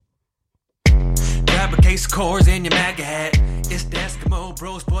Grab a case of cores in your MAGA hat. It's the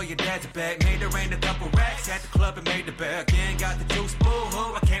Eskimobros, boy, your dad's back. Made it rain a couple racks at the club and made the back. Ain't got the juice,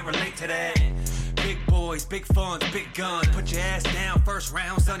 boo-hoo, I can't relate to that. Big boys, big funds, big guns. Put your ass down, first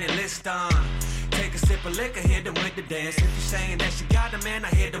rounds on your list on. Take a sip of liquor, hit them with the dance. If you saying that she got them, man, I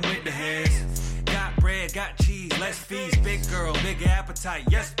hit them with the hands. Got bread, got cheese, less fees. Big girl, big appetite,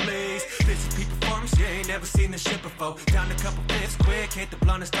 yes please. This is peak performance, you ain't never seen this shit before. Down a couple fifths quick, hit the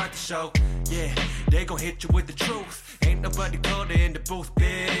blunt and start the show. Yeah, they gon' hit you with the truth. Ain't nobody colder in the booth,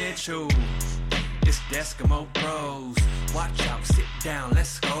 bitch. Ooh, it's the Eskimobros. Watch out, sit down,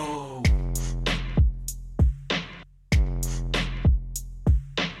 let's go.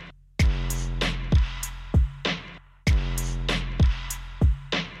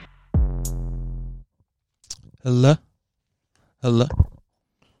 Hello? Hello?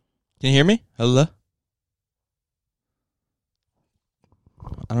 Can you hear me? Hello?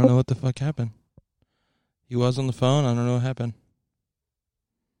 I don't know what the fuck happened. He was on the phone. I don't know what happened.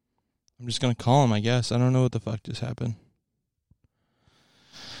 I'm just going to call him, I guess. I don't know what the fuck just happened.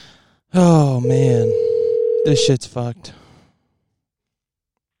 Oh, man. This shit's fucked.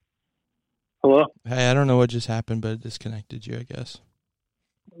 Hello? Hey, I don't know what just happened, but it disconnected you, I guess.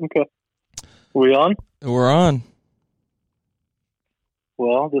 Okay. We on? We're on.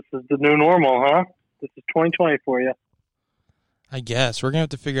 Well, this is the new normal, huh? This is 2020 for you. I guess. We're going to have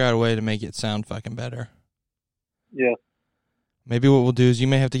to figure out a way to make it sound fucking better. Yeah. Maybe what we'll do is you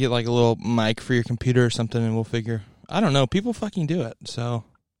may have to get like a little mic for your computer or something, and we'll figure... I don't know. People fucking do it, so...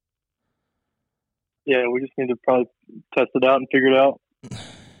 Yeah, we just need to probably test it out and figure it out.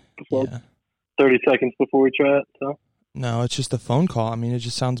 Yeah. 30 seconds before we try it, so... No, it's just a phone call. I mean, it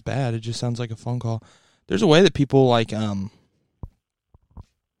just sounds bad. It just sounds like a phone call. There's a way that people, like, I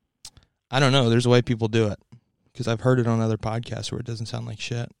don't know. There's a way people do it. Because I've heard it on other podcasts where it doesn't sound like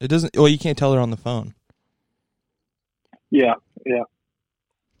shit. It doesn't, well, you can't tell they're on the phone. Yeah.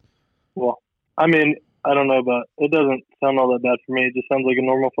 Well, I mean, I don't know, but it doesn't sound all that bad for me. It just sounds like a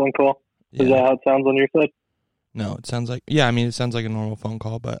normal phone call. Yeah. Is that how it sounds on your side? No, it sounds like, yeah, I mean, it sounds like a normal phone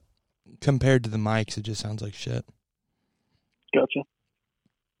call, but compared to the mics, it just sounds like shit. Gotcha.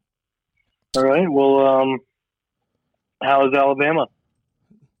 All right. Well, how is Alabama?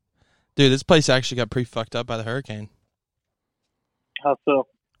 Dude, this place actually got pretty fucked up by the hurricane. How so?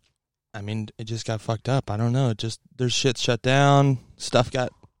 I mean, it just got fucked up. I don't know. It just, there's shit shut down. Stuff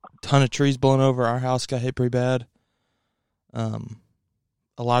got, a ton of trees blown over. Our house got hit pretty bad. A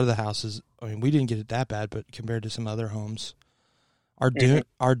lot of the houses, I mean, we didn't get it that bad, but compared to some other homes, our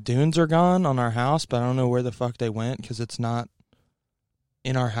dunes are gone on our house, but I don't know where the fuck they went because it's not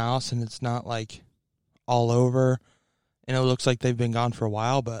in our house and it's not like all over. And it looks like they've been gone for a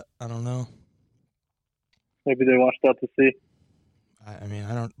while, but I don't know. Maybe they washed out to sea. I mean,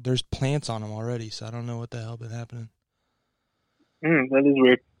 I don't, there's plants on them already, so I don't know what the hell been happening. That is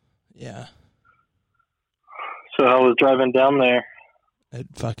weird. Yeah. So I was driving down there. It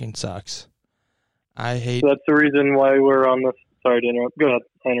fucking sucks. I hate... So that's the reason why we're on this. Sorry to interrupt. Go ahead.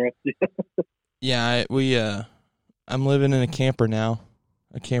 I interrupted you. Yeah, I'm living in a camper now.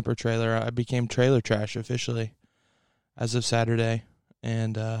 A camper trailer. I became trailer trash officially as of Saturday.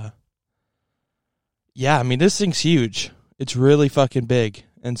 And, yeah, I mean, this thing's huge. It's really fucking big.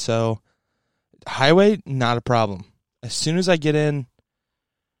 And so, highway, not a problem. As soon as I get in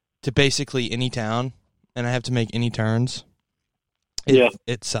to basically any town and I have to make any turns,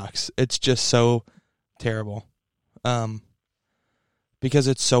 it sucks. It's just so terrible. Because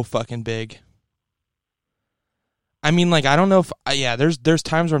it's so fucking big. I mean, like, I don't know if... there's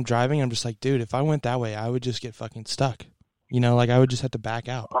times where I'm driving and I'm just like, dude, if I went that way, I would just get fucking stuck. You know, like, I would just have to back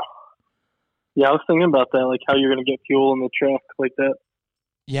out. Yeah, I was thinking about that, like how you're going to get fuel in the truck like that.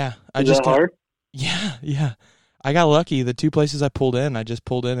 Yeah. Is that hard? Yeah. I got lucky. The two places I pulled in, I just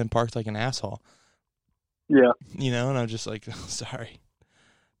pulled in and parked like an asshole. Yeah. You know, and I'm just like, oh, sorry.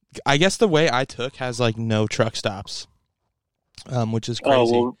 I guess the way I took has, like, no truck stops, which is crazy. Oh,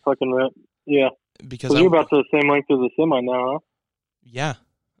 well, fucking rip. Yeah. Because you're about the same length as a semi now, huh? Yeah.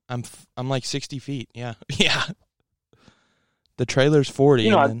 I'm like 60 feet. Yeah. Yeah. The trailer's 40.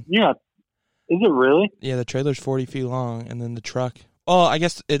 Yeah. Is it really? Yeah, the trailer's 40 feet long, and then the truck... Oh, I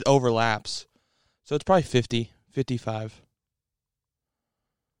guess it overlaps. So it's probably 50, 55.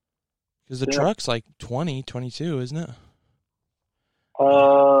 Because the truck's like 20, 22, isn't it?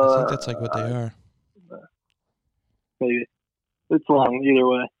 I think that's like what they are. Maybe. It's long either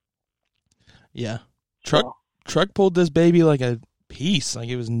way. Yeah. Truck pulled this baby like a piece. Like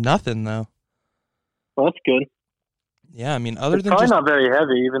it was nothing, though. Well, that's good. Yeah, I mean, it's probably not very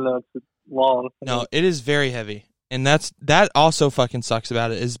heavy, even though it's long. No, it is very heavy. And that also fucking sucks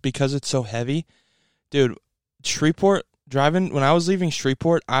about it, is because it's so heavy, Dude, Shreveport, driving, when I was leaving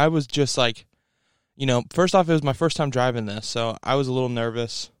Shreveport, I was just like, you know, first off, it was my first time driving this, so I was a little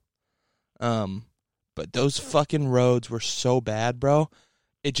nervous. But those fucking roads were so bad, bro.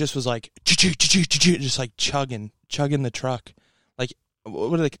 It just was like, just like chugging the truck. Like,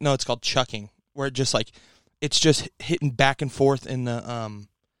 what are they? No, it's called chucking, where it just like, it's just hitting back and forth in the,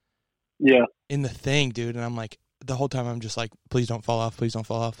 in the thing, dude. And I'm like, the whole time I'm just like, please don't fall off, please don't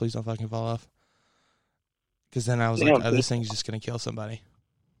fall off, please don't fucking fall off. Because then I was like, oh, this thing's just going to kill somebody.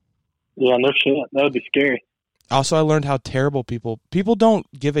 Yeah, no shit. That would be scary. Also, I learned how terrible people don't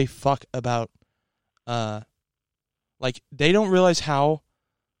give a fuck about, like, they don't realize how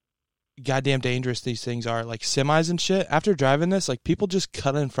goddamn dangerous these things are. Like, semis and shit. After driving this, like, people just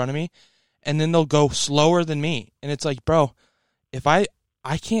cut in front of me, and then they'll go slower than me. And it's like, bro, if I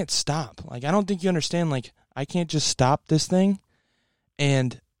can't stop. Like, I don't think you understand. Like, I can't just stop this thing.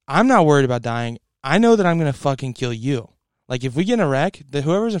 And I'm not worried about dying. I know that I'm going to fucking kill you. Like, if we get in a wreck,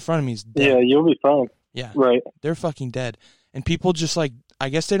 whoever's in front of me is dead. Yeah, you'll be fine. Yeah. Right. They're fucking dead. And people just, like, I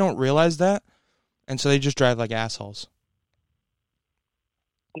guess they don't realize that. And so they just drive like assholes.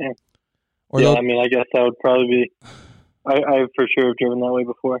 Yeah. Or yeah, I mean, I guess that would probably be... I for sure have driven that way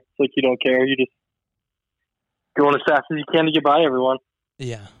before. It's like you don't care. You just going as fast as you can to get by everyone.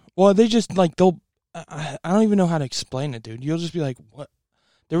 Yeah. Well, they just, like, they'll... I don't even know how to explain it, dude. You'll just be like, what?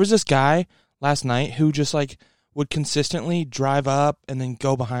 There was this guy last night who just, like, would consistently drive up and then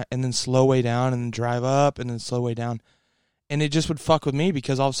go behind and then slow way down and then drive up and then slow way down. And it just would fuck with me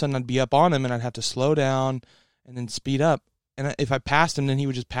because all of a sudden I'd be up on him and I'd have to slow down and then speed up. And if I passed him, then he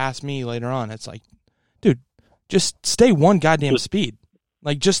would just pass me later on. It's like, dude, just stay one goddamn speed.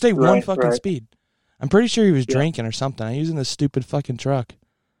 Like, just stay one fucking speed. I'm pretty sure he was drinking or something. He was in this stupid fucking truck.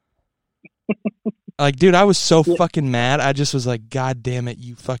 Like, dude, I was so fucking mad. I just was like, God damn it,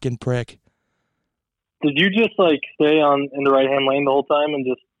 you fucking prick. Did you just, like, stay in the right-hand lane the whole time and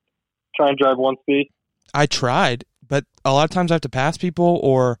just try and drive one speed? I tried, but a lot of times I have to pass people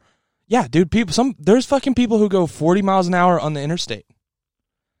or, yeah, dude, there's fucking people who go 40 miles an hour on the interstate.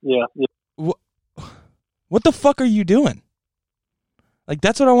 Yeah. What the fuck are you doing? Like,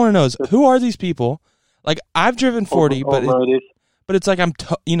 that's what I want to know is, who are these people? Like, I've driven 40, but it's like I'm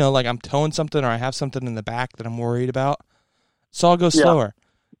towing something or I have something in the back that I'm worried about, so I'll go slower.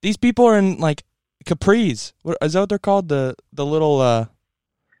 These people are in, like, Capris. What is that? What they're called? The little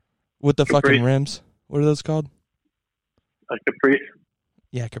with the fucking rims. What are those called? A Capri.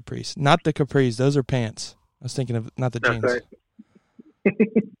 Yeah, Capris. Not the Capris. Those are pants. I was thinking of not the jeans. Right.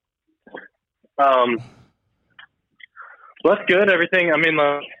 Well, that's good. Everything. I mean,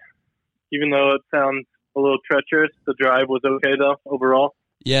 even though it sounds a little treacherous, the drive was okay though overall.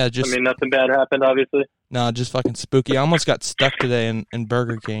 Yeah, I mean, nothing bad happened, obviously. No, just fucking spooky. I almost got stuck today in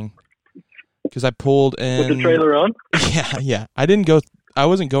Burger King because I pulled in with the trailer on. Yeah. I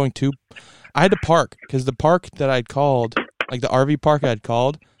wasn't going to. I had to park because the park that I'd called, like the RV park I'd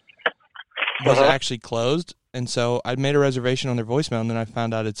called, was actually closed. And so I'd made a reservation on their voicemail, and then I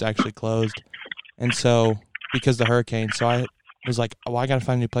found out it's actually closed. And so, because of the hurricane, so I was like, well, I got to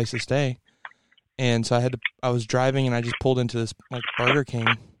find a new place to stay. And so I was driving, and I just pulled into this, like, Burger King.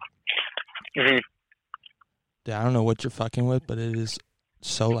 Mm-hmm. Yeah, I don't know what you're fucking with, but it is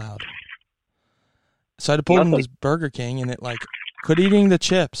so loud. So I had to pull into this Burger King, and it, like, quit eating the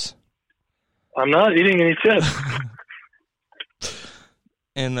chips. I'm not eating any chips.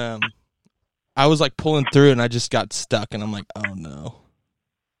 And I was, like, pulling through, and I just got stuck, and I'm like, oh, no.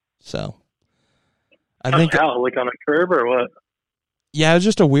 So I think... How, like on a curb or what? Yeah, it was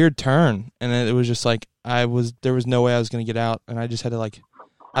just a weird turn, and it was just like there was no way I was going to get out, and I just had to, like,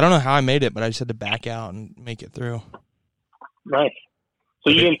 I don't know how I made it, but I just had to back out and make it through. Nice.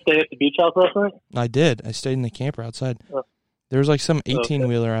 So you didn't stay at the beach house last night? I did. I stayed in the camper outside. Oh. There was, like, some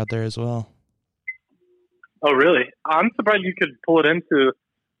 18-wheeler out there as well. Oh, really? I'm surprised you could pull it into,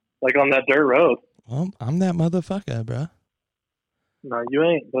 like, on that dirt road. Well, I'm that motherfucker, bro. No, you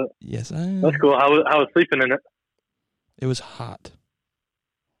ain't, but... Yes, I am. That's cool. I was sleeping in it. It was hot.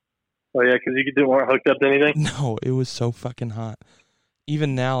 Oh, yeah, because you weren't hooked up to anything? No, it was so fucking hot.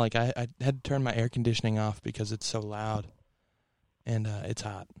 Even now, like, I had to turn my air conditioning off because it's so loud. And it's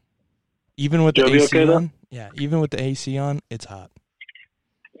hot. Even with Joby the AC okay, on? though? Yeah, even with the AC on, it's hot.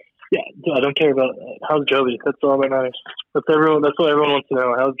 Yeah, I don't care about how's Joby. That's all that matters. That's what everyone wants to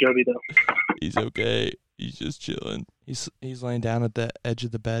know. How's Joby, though? He's okay. He's just chilling. He's laying down at the edge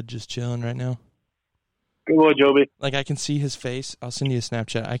of the bed, just chilling right now. Good boy, Joby. Like, I can see his face. I'll send you a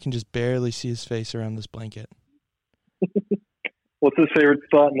Snapchat. I can just barely see his face around this blanket. What's his favorite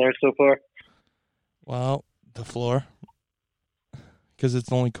spot in there so far? Well, the floor. Because it's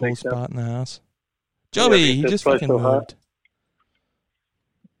the only cool spot in the house. Joby, Yeah, he it's just probably fucking so hot.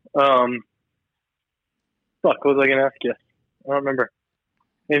 moved. Fuck, what was I going to ask you? I don't remember.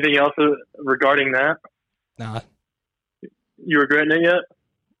 Anything else regarding that? Nah. You regretting it yet?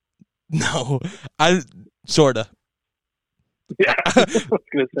 No. I sorta. Yeah. I was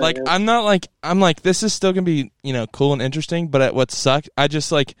gonna say, Like, yeah. I'm like, this is still gonna be, cool and interesting, but at what sucked, I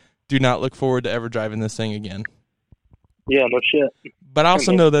just like do not look forward to ever driving this thing again. Yeah, no shit. But I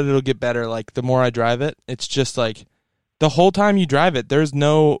also know that it'll get better. Like, the more I drive it, it's just like the whole time you drive it, there's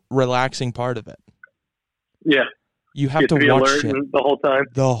no relaxing part of it. Yeah. You have to be watch alert shit the whole time.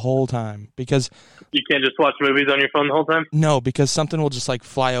 the whole time because You can't just watch movies on your phone the whole time. no, because something will just like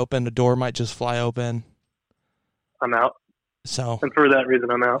fly open. The door might just fly open. I'm out. So, And for that reason,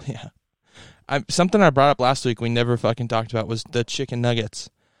 I'm out. yeah. Something I brought up last week we never fucking talked about was the chicken nuggets.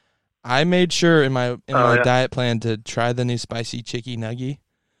 I made sure in my diet plan to try the new spicy chicky nugget,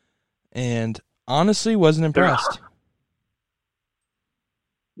 and honestly wasn't impressed.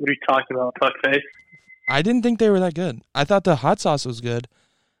 What are you talking about, fuckface? I didn't think they were that good. I thought the hot sauce was good.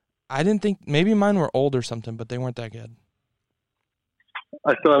 I didn't think, maybe mine were old or something, but they weren't that good.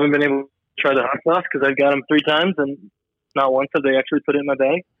 I still haven't been able to try the hot sauce because I've got them 3 times and not once have they actually put it in my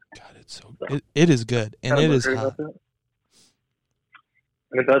bag. God, it's so it is good, and it is hot.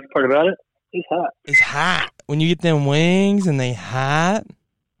 And the best part about it, it's hot. It's hot. When you get them wings and they hot.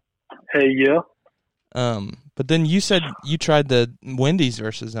 Hey, yeah. But then you said you tried the Wendy's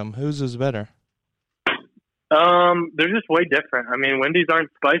versus them. Whose was better? They're just way different. I mean, Wendy's aren't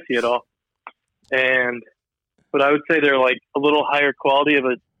spicy at all, but I would say they're like a little higher quality of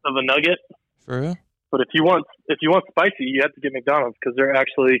a nugget. For real? But if you want spicy, you have to get McDonald's because they're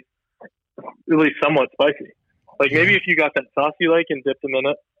actually at least somewhat spicy. Like maybe if you got that sauce you like and dipped them in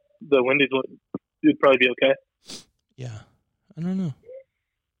it, the Wendy's would probably be okay. Yeah, I don't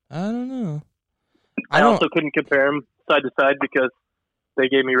know. I also couldn't compare them side to side because they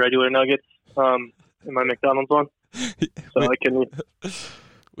gave me regular nuggets in my McDonald's one, so I couldn't.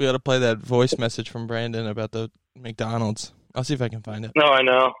 We got to play that voice message from Brandon about the McDonald's. I'll see if I can find it. No, I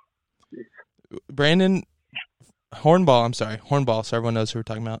know. Brandon Hornball. I'm sorry, Hornball. So everyone knows who we're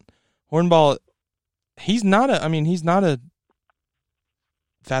talking about. Hornball. He's not a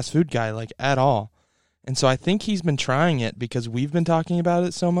fast food guy like at all, and so I think he's been trying it because we've been talking about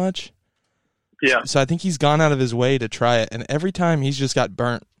it so much. Yeah. So I think he's gone out of his way to try it, and every time he's just got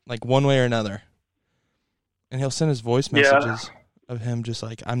burnt, like one way or another. And he'll send his voice messages of him just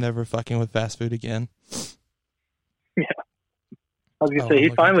like, I'm never fucking with fast food again. Yeah. I was going to say, he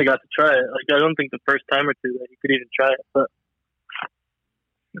finally got to try it. Like, I don't think the first time or two that he could even try it, but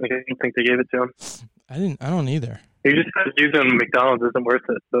like, I don't think they gave it to him. I don't either. He just said using McDonald's isn't worth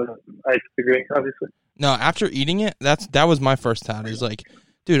it, so I agree, obviously. No, after eating it, that was my first thought. Is like,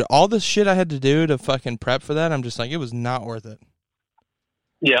 dude, all the shit I had to do to fucking prep for that, I'm just like, it was not worth it.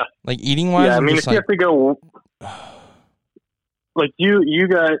 Yeah. Like, eating-wise, yeah, I mean, if you have to go... Like, you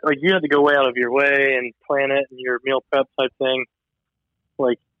guys... Like, you had to go way out of your way and plan it and your meal prep type thing.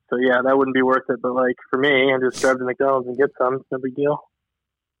 Like, so yeah, that wouldn't be worth it. But, like, for me, I just grab the McDonald's and get some. It's no big deal.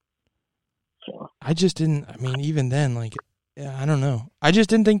 So. I just didn't... I mean, even then, like... Yeah, I don't know. I just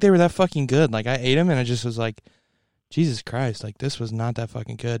didn't think they were that fucking good. Like, I ate them and I just was like, Jesus Christ, like, this was not that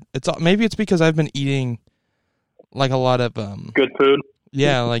fucking good. Maybe it's because I've been eating, like, a lot of... Good food?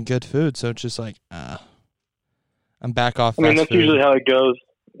 Yeah, like good food. So it's just like, I'm back off. I mean, that's usually how it goes.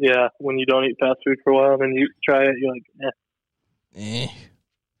 Yeah, when you don't eat fast food for a while, then you try it, you're like, eh.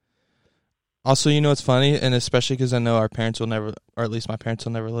 Also, you know what's funny, and especially because I know our parents will never, or at least my parents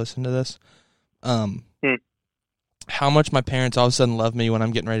will never listen to this. How much my parents all of a sudden love me when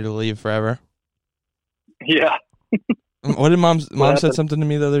I'm getting ready to leave forever. Yeah. What did mom said something to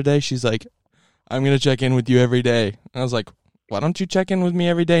me the other day? She's like, I'm going to check in with you every day. And I was like, why don't you check in with me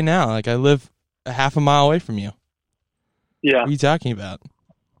every day now? Like, I live a half a mile away from you. Yeah. What are you talking about?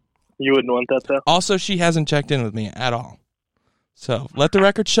 You wouldn't want that, though. Also, she hasn't checked in with me at all. So, let the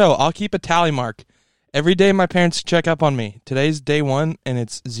record show. I'll keep a tally mark. Every day my parents check up on me. Today's day 1, and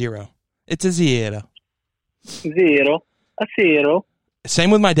it's 0. It's a 0. 0. A 0.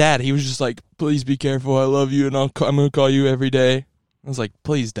 Same with my dad. He was just like, please be careful. I love you, and I'm going to call you every day. I was like,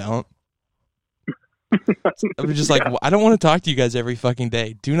 please don't. I was just like, I don't want to talk to you guys every fucking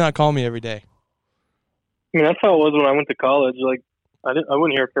day. Do not call me every day. I mean, that's how it was when I went to college. Like, I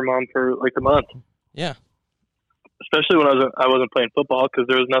wouldn't hear from mom for like a month. Yeah. Especially when I wasn't playing football because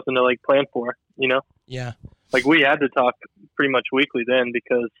there was nothing to like plan for, you know? Yeah. Like we had to talk pretty much weekly then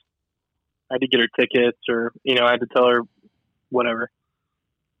because I had to get her tickets or, you know, I had to tell her whatever.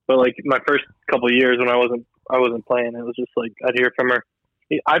 But like my first couple of years when I wasn't playing, it was just like I'd hear from her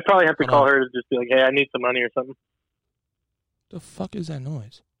I'd probably have to Hold call on. her to just be like, hey, I need some money or something. The fuck is that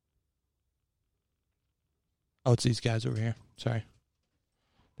noise? Oh, it's these guys over here. Sorry.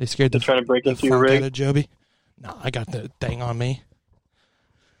 They scared They're trying to break the into your funk rig. out of Joby. No, I got the thing on me.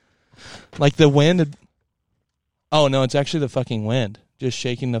 Like the wind. Oh, no, it's actually the fucking wind. Just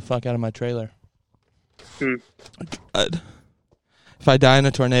shaking the fuck out of my trailer. God. If I die in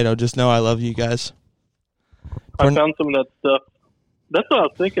a tornado, just know I love you guys. I found some of that stuff. That's what I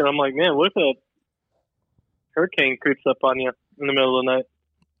was thinking. I'm like, man, what if a hurricane creeps up on you in the middle of the night?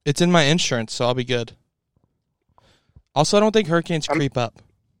 It's in my insurance, so I'll be good. Also, I don't think hurricanes creep up.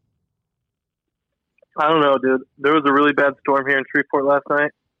 I don't know, dude. There was a really bad storm here in Shreveport last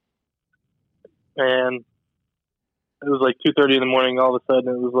night, and it was like 2:30 in the morning. All of a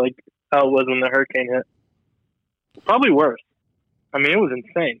sudden, it was like how it was when the hurricane hit. Probably worse. I mean, it was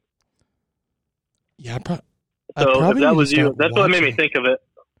insane. Yeah, so if that was you, that's what made me think of it.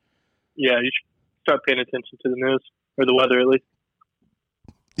 Yeah, you should start paying attention to the news, or the weather at least.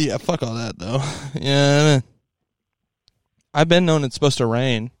 Yeah, fuck all that, though. Yeah, I've been known it's supposed to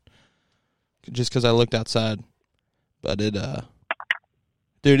rain just because I looked outside. But dude,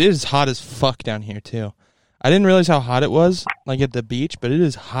 it is hot as fuck down here, too. I didn't realize how hot it was, like at the beach, but it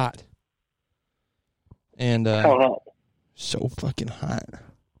is hot. And, how hot? So fucking hot.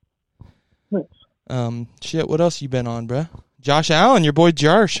 Nice. Shit, what else you been on, bruh? Josh Allen, your boy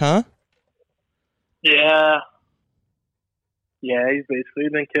Jarsh, huh? Yeah. Yeah, he's basically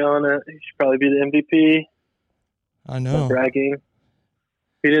been killing it. He should probably be the MVP. I know. Not bragging.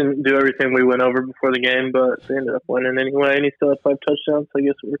 He didn't do everything we went over before the game, but they ended up winning anyway, and he still had 5 touchdowns, so I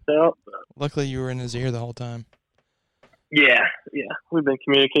guess it worked out. But luckily, you were in his ear the whole time. Yeah. We've been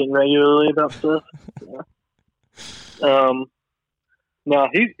communicating regularly about stuff. Yeah. No,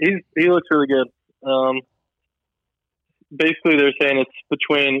 he looks really good. Basically, they're saying it's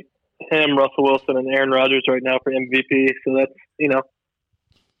between him, Russell Wilson, and Aaron Rodgers right now for MVP. So that's,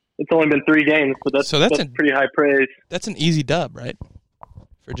 it's only been 3 games, but that's pretty high praise. That's an easy dub, right?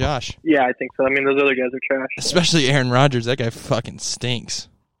 For Josh. Yeah, I think so. I mean, those other guys are trash. Especially Aaron Rodgers. That guy fucking stinks.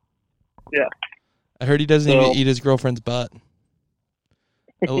 Yeah. I heard he doesn't even eat his girlfriend's butt.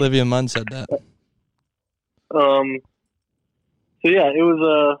 Olivia Munn said that. So yeah, it was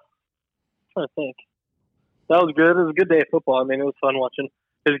I'm trying to think. That was good. It was a good day of football. I mean, it was fun watching.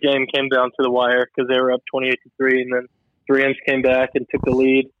 His game came down to the wire because they were up 28-3, and then the Rams came back and took the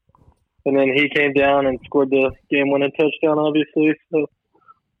lead, and then he came down and scored the game-winning touchdown, obviously. So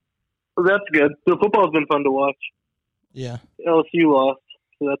that's good. The football's been fun to watch. Yeah. LSU lost,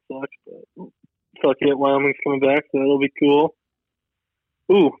 so that sucks. But fuck it, Wyoming's coming back, so that'll be cool.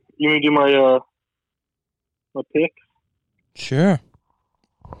 Ooh, you want to do my picks? Sure.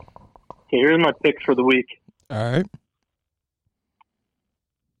 Okay, here's my picks for the week. All right.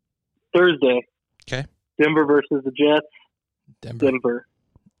 Thursday. Okay. Denver versus the Jets. Denver.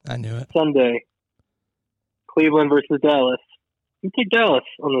 I knew it. Sunday. Cleveland versus Dallas. You take Dallas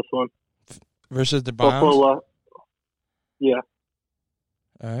on this one. Versus the Browns? Yeah.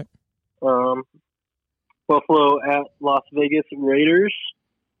 All right. Buffalo at Las Vegas Raiders.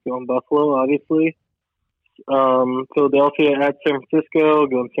 Going Buffalo, obviously. Philadelphia at San Francisco.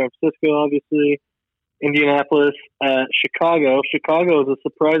 Going San Francisco, obviously. Indianapolis at Chicago. Chicago is a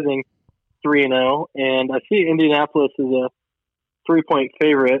surprising 3-0, and I see Indianapolis is a 3-point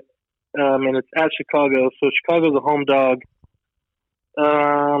favorite, and it's at Chicago, so Chicago's a home dog.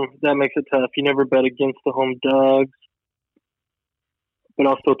 That makes it tough. You never bet against the home dogs, but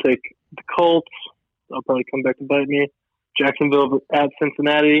I'll still take the Colts. They'll probably come back to bite me. Jacksonville at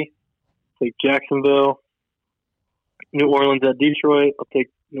Cincinnati. Take Jacksonville. New Orleans at Detroit. I'll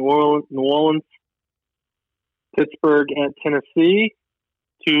take New Orleans. Pittsburgh at Tennessee.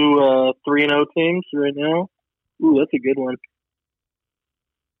 2 3-0 teams right now. Ooh, that's a good one.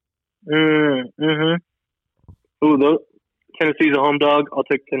 Ooh, Tennessee's a home dog. I'll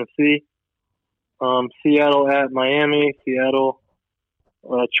take Tennessee. Seattle at Miami. Seattle.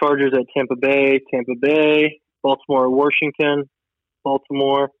 Chargers at Tampa Bay. Tampa Bay. Baltimore at Washington.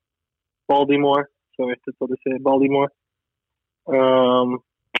 Baltimore. Sorry, that's what they say. Baltimore.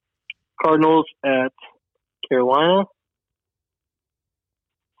 Cardinals at Carolina.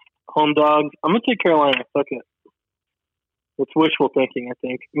 Home dogs. I'm going to take Carolina. Fuck it. It's wishful thinking, I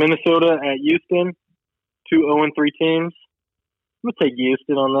think. Minnesota at Houston. 2 0-3 teams. I'm going to take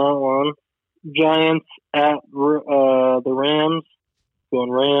Houston on that one. Giants at the Rams.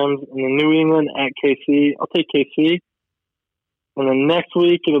 Going Rams. And then New England at KC. I'll take KC. And then next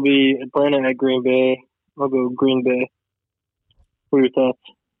week, it'll be Atlanta at Green Bay. I'll go Green Bay. What are your thoughts?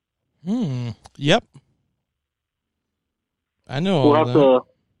 Yep. I know all that.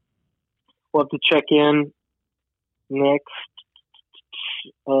 We'll have to check in next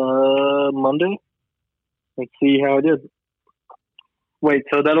Monday and see how it is. Wait,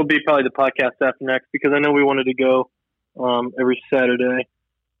 so that'll be probably the podcast after next, because I know we wanted to go every Saturday,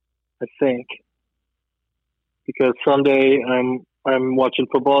 I think, because Sunday I'm watching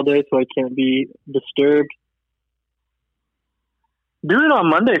football day, so I can't be disturbed. Doing it on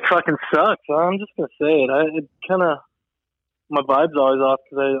Monday fucking sucks. I'm just gonna say it. It kind of, my vibe's always off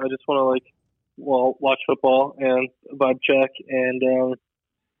because I just want to watch football and vibe check and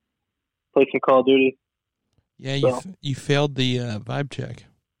play some Call of Duty. Yeah, you failed the vibe check.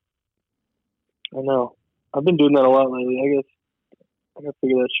 I know. I've been doing that a lot lately. I guess I gotta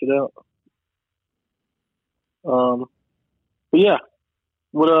figure that shit out. But yeah,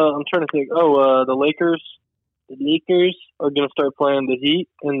 I'm trying to think. The Lakers are gonna start playing the Heat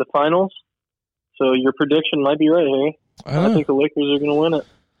in the finals. So your prediction might be right, Harry. I think the Lakers are gonna win it.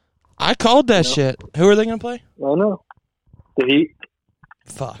 I called that shit. Who are they gonna play? I know. The Heat.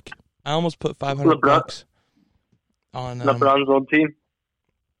 Fuck. I almost put $500 on LeBron's old team.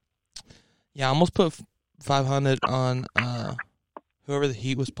 Yeah, I almost put 500 on whoever the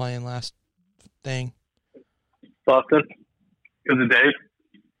Heat was playing last thing. Boston. Because of Dave.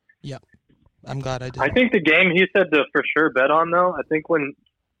 Yep. I'm glad I did. I think the game he said to for sure bet on, though, I think because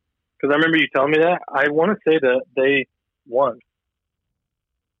I remember you telling me that, I want to say that they won.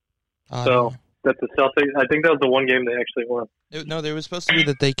 So that the Celtics, I think that was the one game they actually won. No, there was supposed to be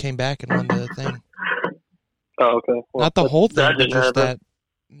that they came back and won the thing. Oh, okay. Well, not the whole thing, but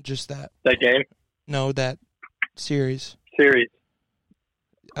just that. That game? No, that series.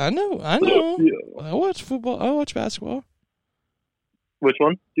 I know. Yeah. I watch football. I watch basketball. Which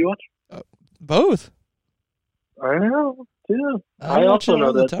one do you watch? Both. I know, too. I also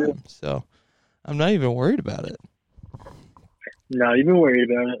know that, too. So I'm not even worried about it. Not even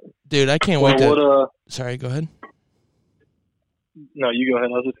worried about it. Dude, I can't wait to... Sorry, go ahead. No, you go ahead.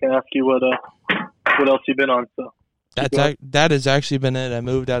 I was just going to ask you what else you've been on. So that has actually been it. I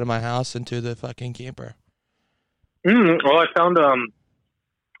moved out of my house into the fucking camper. Well, I found some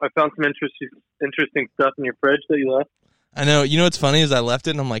interesting stuff in your fridge that you left. I know. You know what's funny is I left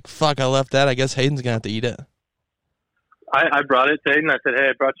it, and I'm like, fuck, I left that. I guess Hayden's going to have to eat it. I brought it to Hayden. I said, hey,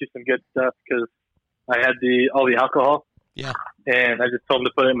 I brought you some good stuff because I had all the alcohol. Yeah. And I just told him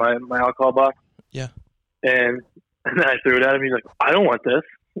to put it in my alcohol box. Yeah. And then I threw it at him. He's like, I don't want this.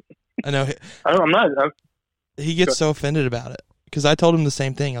 I know. He gets so offended about it because I told him the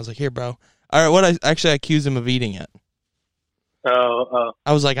same thing. I was like, here, bro. All right, I accused him of eating it. Oh.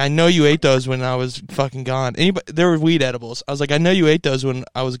 I was like, I know you ate those when I was fucking gone. There were weed edibles. I was like, I know you ate those when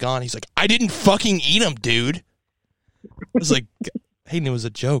I was gone. He's like, I didn't fucking eat them, dude. I was like, Hayden, it was a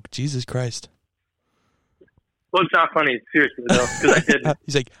joke. Jesus Christ. Well, it's not funny. Seriously, though, because I didn't.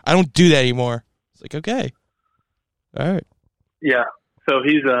 He's like, I don't do that anymore. It's like, okay. All right. Yeah. So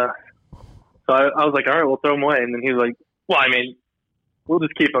he's, so I was like, all right, we'll throw them away. And then he's like, well, I mean, we'll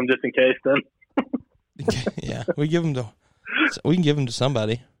just keep them just in case then. Yeah. We can give them to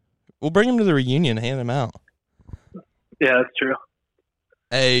somebody. We'll bring them to the reunion and hand them out. Yeah, that's true.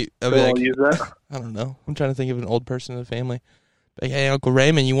 Hey, I'll use that. I don't know. I'm trying to think of an old person in the family. Like, hey, Uncle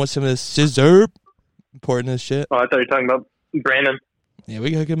Raymond, you want some of this scissor? Important as shit. Oh, I thought you were talking about Brandon. Yeah,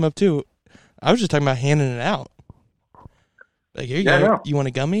 we gotta get him up too. I was just talking about handing it out. Like, here you go. You want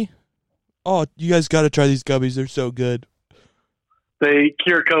a gummy? Oh, you guys gotta try these gummies. They're so good. They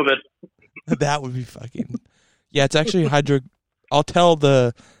cure COVID. That would be fucking... Yeah, it's actually hydro... I'll tell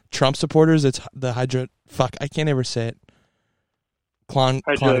the Trump supporters it's the hydro... Fuck, I can't ever say it.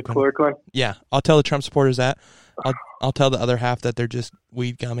 Hydrochloroquine? Yeah, I'll tell the Trump supporters that. I'll tell the other half that they're just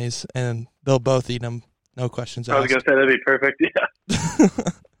weed gummies, and they'll both eat them. No questions asked. I was going to say that'd be perfect, yeah.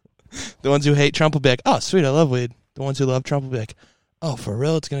 The ones who hate Trump will be like, oh, sweet, I love weed. The ones who love Trump will be like, oh, for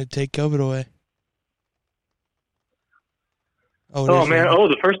real, it's going to take COVID away. Oh man. Oh,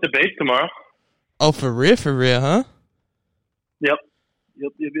 the first debate's tomorrow. Oh, for real, huh? Yep.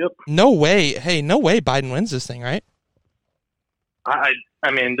 No way. Hey, no way Biden wins this thing, right?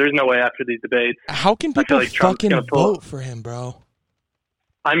 I mean, there's no way after these debates. How can people fucking vote for him, bro?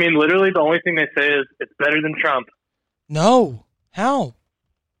 I mean, literally the only thing they say is it's better than Trump. No. How?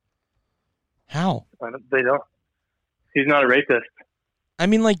 They don't. He's not a racist. I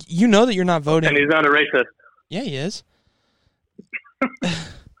mean, like, you know that you're not voting. And he's not a racist. Yeah, he is.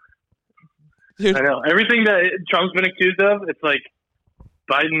 Dude. I know. Everything that Trump's been accused of, it's like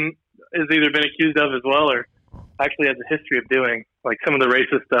Biden has either been accused of as well or actually has a history of doing, like some of the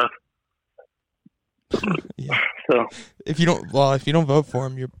racist stuff. Yeah. So if you don't vote for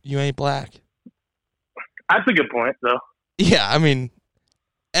him, you ain't black. That's a good point, though. Yeah, I mean,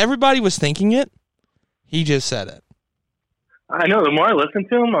 everybody was thinking it. He just said it. I know. The more I listen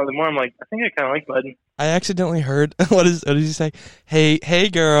to him, the more I'm like, I think I kind of like Biden. I accidentally heard what did he say? Hey,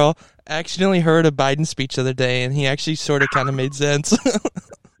 girl. I accidentally heard a Biden speech the other day, and he actually sort of kind of made sense.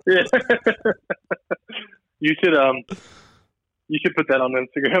 Yeah. You should put that on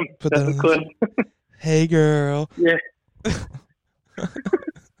Instagram. Put That's that a on clip. Hey, girl. Yeah.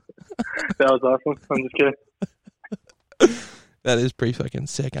 That was awesome. I'm just kidding. That is pretty fucking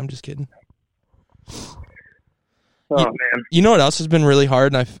sick. I'm just kidding. Oh, man. You know what else has been really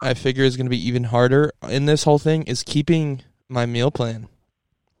hard, and I figure is going to be even harder in this whole thing, is keeping my meal plan.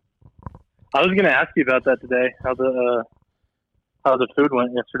 I was going to ask you about that today. How the food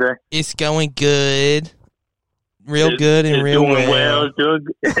went yesterday. It's going good. Real good and real well. It's doing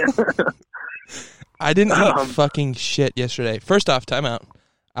good. I didn't eat fucking shit yesterday. First off, timeout.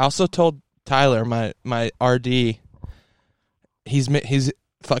 I also told Tyler, my RD, he's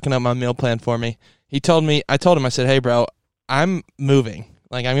fucking up my meal plan for me. I told him, I said, hey, bro, I'm moving.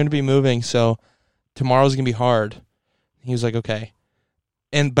 Like, I'm going to be moving, so tomorrow's going to be hard. He was like, okay.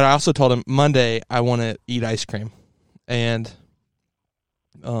 But I also told him, Monday, I want to eat ice cream. And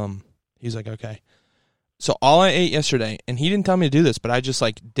he's like, okay. So all I ate yesterday, and he didn't tell me to do this, but I just,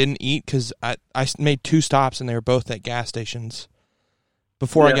 like, didn't eat because I made 2 stops, and they were both at gas stations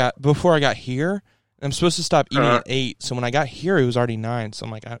before I got here. I'm supposed to stop eating at 8, so when I got here, it was already 9, so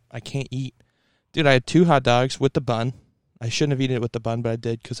I'm like, I can't eat. Dude, I had 2 hot dogs with the bun. I shouldn't have eaten it with the bun, but I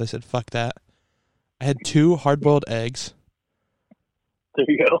did because I said, fuck that. I had 2 hard-boiled eggs. There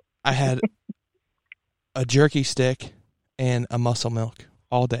you go. I had a jerky stick and a muscle milk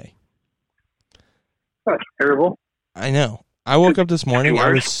all day. That's terrible. I know. I woke up this morning,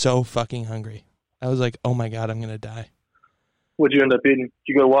 I was so fucking hungry. I was like, oh my God, I'm going to die. What'd you end up eating? Did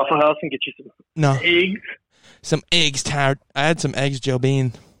you go to Waffle House and get you some eggs? Some eggs, Tyler. I had some eggs, Joe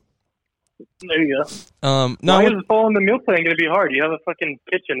Bean. There you go. No, why is following the meal plan going to be hard? You have a fucking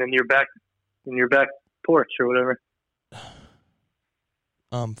kitchen in your back porch or whatever.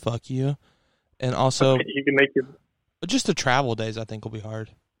 Fuck you. And also, you can make your just the travel days, I think, will be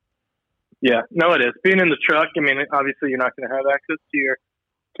hard. Yeah, no, it is. Being in the truck, I mean, obviously you're not going to have access to your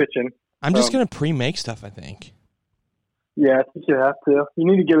kitchen. I'm just going to pre-make stuff, I think. Yeah, I think you have to.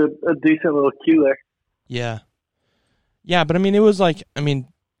 You need to get a decent little cooler. Yeah. Yeah, but I mean, it was like,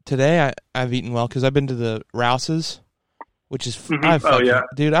 today I've eaten well because I've been to the Rouse's, which is,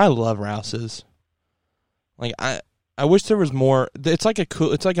 dude, I love Rouse's. Like, I wish there was more. It's like a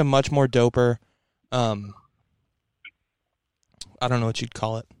much more doper, I don't know what you'd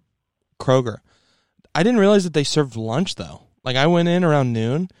call it, Kroger. I didn't realize that they served lunch, though. Like, I went in around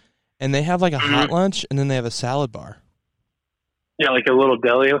noon, and they have like a hot lunch, and then they have a salad bar. Yeah, like a little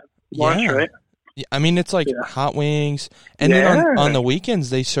deli lunch, right? Yeah, I mean, it's like hot wings, and then on the weekends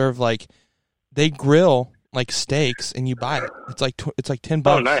they serve they grill like steaks, and you buy it. It's like $10.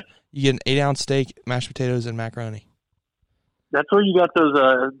 Oh, nice. You get an 8-ounce steak, mashed potatoes, and macaroni. That's where you got those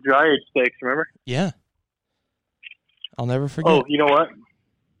dry aged steaks. Remember? Yeah. I'll never forget. Oh, you know what?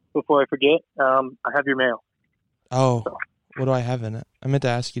 Before I forget, I have your mail. Oh, so. What do I have in it? I meant to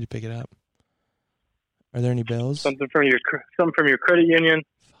ask you to pick it up. Are there any bills? Something from your credit union.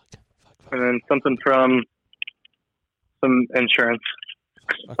 Fuck. And then something from some insurance.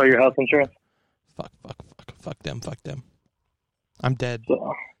 Your house insurance. Fuck them. I'm dead.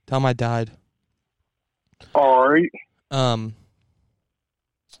 So. Tell them I died. All right.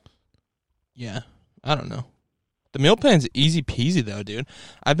 Yeah. I don't know. The meal plan's easy peasy though, dude.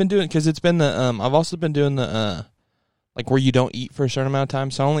 I've been doing because it's been the I've also been doing the like where you don't eat for a certain amount of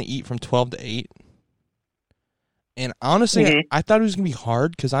time, so I only eat from 12 to 8. And honestly, I thought it was gonna be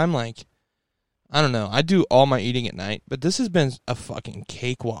hard because I'm like, I don't know. I do all my eating at night, but this has been a fucking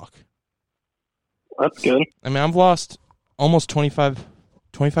cakewalk. That's good. I mean, I've lost almost 25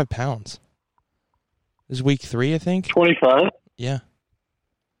 pounds. This is week 3, I think. 25? Yeah.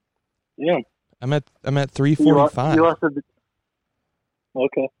 Yeah. I'm at 345. You lost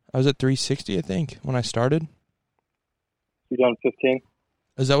okay. I was at 360, I think, when I started. You're down 15.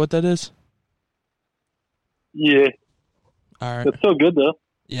 Is that what that is? Yeah. All right. That's still good though.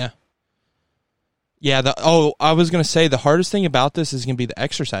 Yeah. Yeah. I was gonna say the hardest thing about this is gonna be the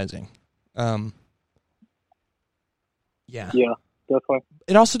exercising. Yeah. Yeah, definitely.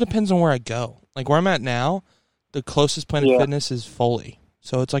 It also depends on where I go. Like where I'm at now, the closest Planet Fitness is Foley,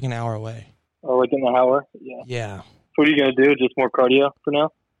 so it's like an hour away. Oh, like in an hour? Yeah. Yeah. So what are you gonna do? Just more cardio for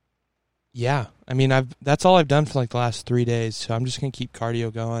now? Yeah. I mean, that's all I've done for like the last 3 days, so I'm just gonna keep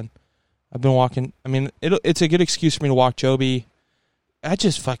cardio going. I've been walking. I mean, it's a good excuse for me to walk Joby. I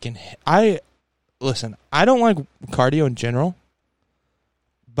listen, I don't like cardio in general,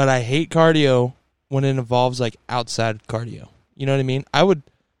 but I hate cardio when it involves like outside cardio. You know what I mean? I would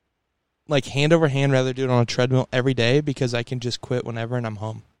like hand over hand rather do it on a treadmill every day because I can just quit whenever and I'm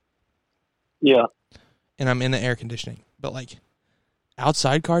home. Yeah. And I'm in the air conditioning. But like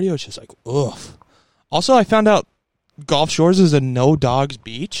outside cardio, it's just like, ugh. Also, I found out Gulf Shores is a no dogs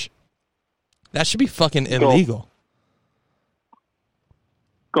beach. That should be fucking illegal.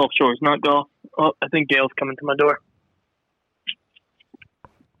 Gulf Shores, not golf. Oh, I think Gail's coming to my door.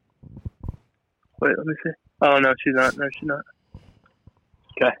 Wait, let me see. Oh, no, she's not. No, she's not.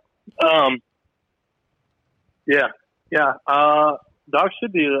 Okay. Yeah. Dogs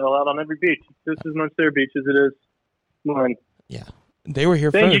should be allowed on every beach. It's just as much their beach as it is mine. Yeah. They were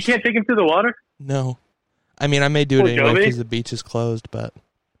here Dang, first. you can't take them to the water? No. I mean, I may do it anyway because the beach is closed, but...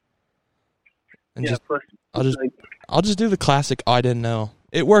 And yeah, plus, I'll just do the classic, I didn't know.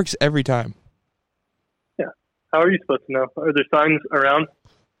 It works every time. Yeah. How are you supposed to know? Are there signs around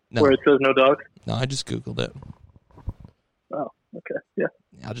where it says no dogs? No, I just Googled it. Oh, okay. Yeah.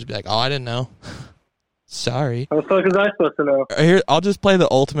 I'll just be like, oh, I didn't know. Sorry. How the fuck is I supposed to know? Here, I'll just play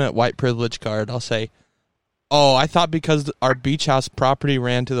the ultimate white privilege card. I'll say, oh, I thought because our beach house property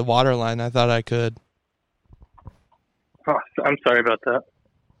ran to the water line, I thought I could. Oh, I'm sorry about that.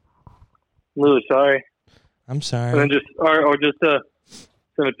 I'm really sorry. I'm sorry. And then just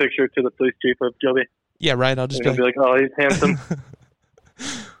send a picture to the police chief of Joby. Yeah, right. I'll just be like, oh, he's handsome.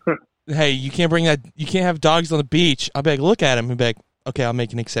 Hey, you can't bring that. You can't have dogs on the beach. I'll be like, look at him. He'll be like, okay, I'll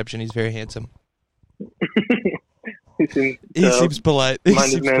make an exception. He's very handsome. he seems polite. He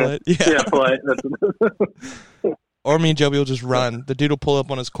seems polite. Yeah, polite. Or me and Joby will just run. The dude will pull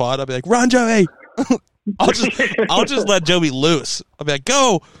up on his quad. I'll be like, run, Joby. I'll just let Joby loose. I'll be like,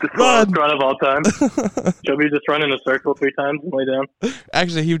 go, just run. Run of all time. Joby just run in a circle 3 times and lay down.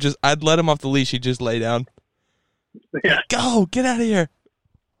 Actually, I'd let him off the leash. He'd just lay down. Yeah. Like, go, get out of here.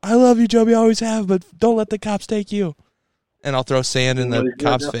 I love you, Joby. I always have, but don't let the cops take you. And I'll throw sand in the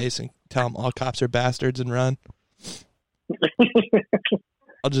cop's face and tell them all cops are bastards and run.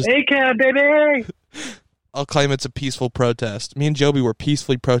 Hey, cab, baby. I'll claim it's a peaceful protest. Me and Joby were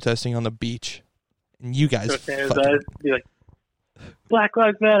peacefully protesting on the beach. And you guys be like, Black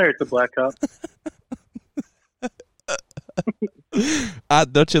Lives Matter. It's a black cop.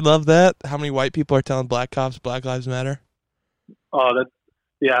 Don't you love that? How many white people are telling black cops Black Lives Matter? Oh,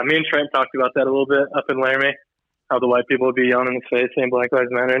 yeah. Me and Trent talked about that a little bit up in Laramie. How the white people would be yelling in his face saying Black Lives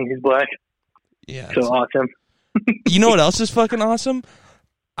Matter, and he's black. Yeah. So awesome. You know what else is fucking awesome?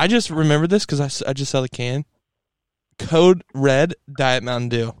 I just remembered this because I just saw the can. Code Red Diet Mountain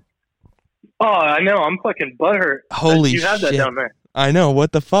Dew. Oh, I know. I'm fucking butthurt. Holy shit. You have that down there. I know.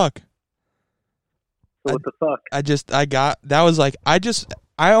 What the fuck? So what the fuck?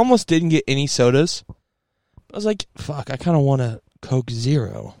 I almost didn't get any sodas. I was like, fuck, I kind of want a Coke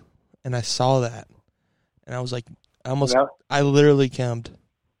Zero. And I saw that. And I was like, I literally cummed.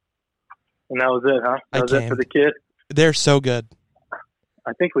 And that was it, huh? That was it for the kid? They're so good.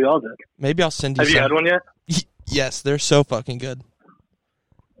 I think we all did. Maybe I'll send you some. Have you had one yet? Yes, they're so fucking good.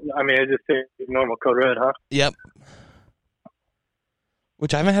 I mean, it just tastes normal Code Red, huh? Yep.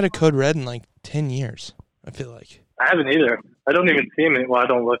 Which I haven't had a Code Red in like 10 years, I feel like. I haven't either. I don't even see them. Well, I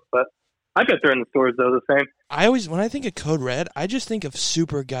don't look, but I bet they're in the stores, though, the same. When I think of Code Red, I just think of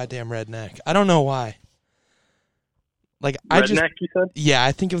super goddamn redneck. I don't know why. Like redneck, you said? Yeah,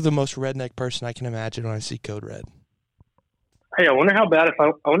 I think of the most redneck person I can imagine when I see Code Red. Hey, I wonder how bad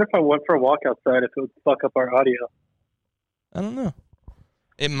I wonder if I went for a walk outside if it would fuck up our audio. I don't know.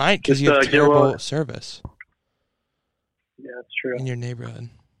 It might because you have terrible service. Yeah, that's true. In your neighborhood.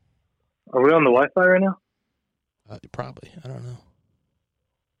 Are we on the Wi-Fi right now? Probably. I don't know.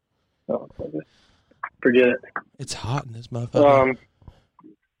 Oh, okay. Forget it. It's hot in this motherfucker.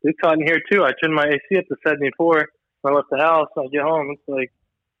 It's hot in here too. I turned my AC up to 74. When I left the house, I get home. It's like,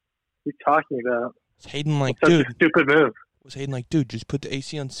 what are you talking about? It's Hayden like, such dude. A stupid move. Was Hayden like, dude, just put the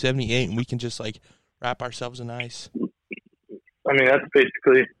AC on 78 and we can just like wrap ourselves in ice. I mean, that's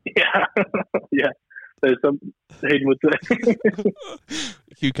basically, yeah. Yeah. There's some, Hayden would say.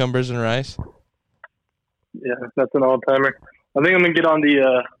 Cucumbers and rice. Yeah, that's an all-timer. I think I'm going to get on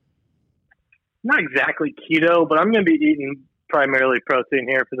the, not exactly keto, but I'm going to be eating primarily protein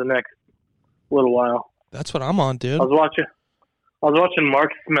here for the next little while. That's what I'm on, dude. I was watching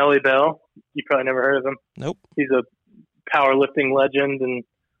Mark Smelly Bell. You probably never heard of him. Nope. He's a powerlifting legend and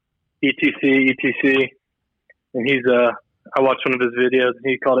etc. And he's I watched one of his videos and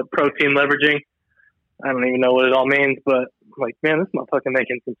he called it protein leveraging. I don't even know what it all means, but I'm like, man, this motherfucker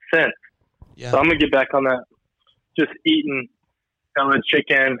making some sense. Yeah. So I'm gonna get back on that. Just eating hella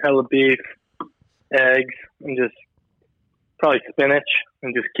chicken, hella beef, eggs, and just probably spinach,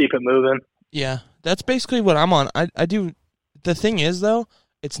 and just keep it moving. Yeah, that's basically what I'm on. I do. The thing is, though,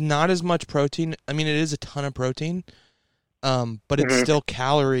 it's not as much protein. I mean, it is a ton of protein, but it's still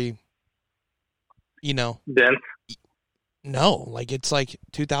calorie, dense. No, like it's like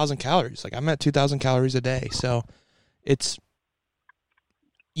 2,000 calories. Like I'm at 2,000 calories a day, so it's,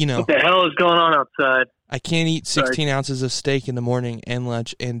 What the hell is going on outside? I can't eat 16 ounces of steak in the morning and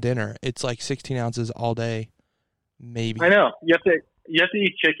lunch and dinner. It's like 16 ounces all day, maybe. I know. You have to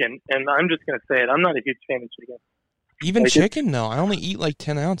eat chicken, and I'm just gonna say it. I'm not a huge fan of chicken. Even chicken, no. I only eat like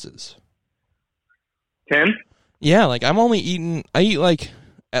 10 ounces. 10? Yeah, like I eat like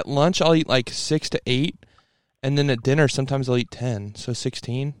at lunch I'll eat like 6 to 8, and then at dinner sometimes I'll eat 10, so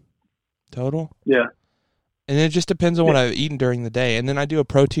 16 total. Yeah. And it just depends on what I've eaten during the day. And then I do a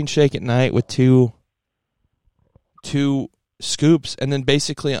protein shake at night with two scoops, and then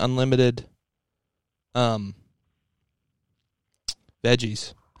basically unlimited veggies.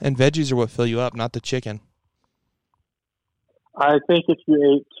 And veggies are what fill you up, not the chicken. I think if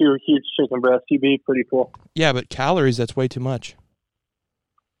you ate 2 huge chicken breasts, you'd be pretty full. Yeah, but calories, that's way too much.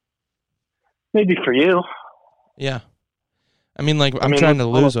 Maybe for you. Yeah. I mean, like, I'm trying to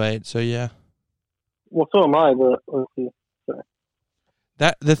lose weight, so yeah. Well, so am I, but let's see. Sorry.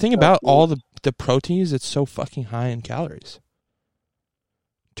 The thing about all the proteins, it's so fucking high in calories.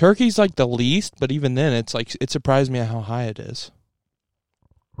 Turkey's like the least, but even then, it's like, it surprised me how high it is.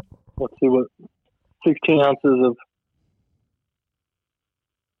 Let's see what 16 ounces of.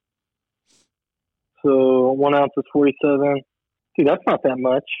 So 1 ounce is 47. Dude, that's not that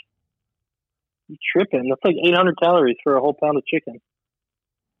much. You tripping? That's like 800 calories for a whole pound of chicken.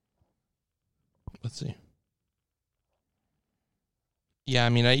 Let's see. Yeah, I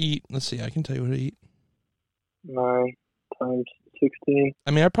mean, I eat. Let's see. I can tell you what I eat. 9 times 16.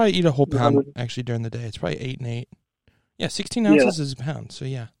 I mean, I probably eat a whole pound actually during the day. It's probably 8 and 8. Yeah, 16 ounces is a pound. So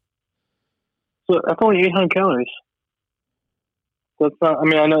yeah. So that's only 800 calories. So it's not. I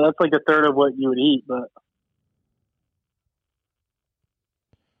mean, I know that's like a third of what you would eat, but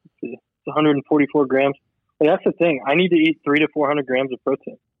let's see. It's 144 grams. Like, that's the thing. I need to eat 300 to 400 grams of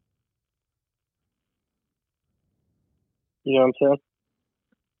protein. You know what I'm saying?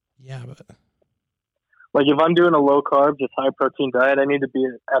 Yeah, but like if I'm doing a low carb, just high protein diet, I need to be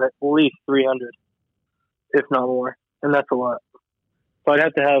at least 300, if not more, and that's a lot. So I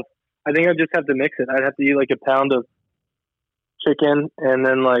think I'd just have to mix it. I'd have to eat like a pound of chicken and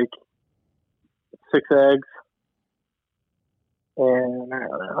then like 6 eggs and I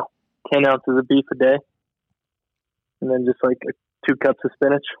don't know, 10 ounces of beef a day, and then just like 2 cups of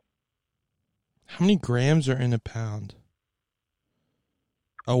spinach. How many grams are in a pound?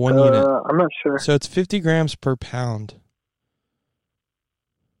 Oh, 1 unit. I'm not sure. So it's 50 grams per pound.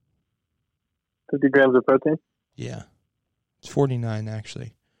 50 grams of protein? Yeah. It's 49,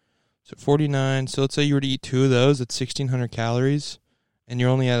 actually. So 49. So let's say you were to eat 2 of those. That's 1,600 calories. And you're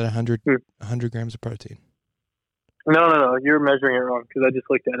only at 100 grams of protein. No. You're measuring it wrong because I just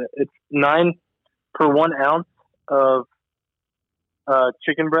looked at it. It's 9 per 1 ounce of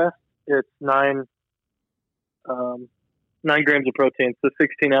chicken breast. It's 9 grams of protein. So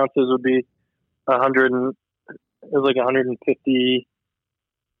 16 ounces would be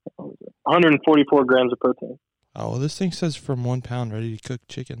 144 grams of protein. Oh, well, this thing says from 1 pound ready to cook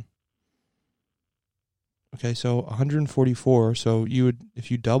chicken. Okay, so 144. So you would,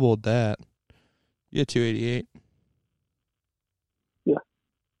 if you doubled that, you get 288. Yeah.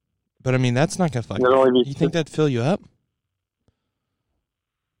 But I mean, that's not gonna you think that'd fill you up?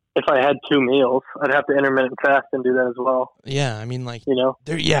 If I had 2 meals, I'd have to intermittent fast and do that as well. Yeah, I mean, like,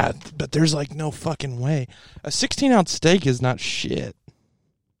 but there's like no fucking way. A 16-ounce steak is not shit.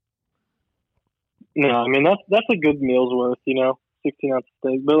 No, I mean, that's a good meal's worth, 16-ounce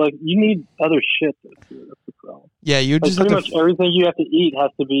steak. But, like, you need other shit. That's the problem. Yeah, you just pretty much everything you have to eat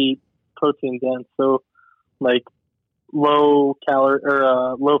has to be protein dense. So, like, low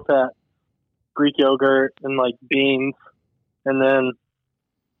fat Greek yogurt and, like, beans, and then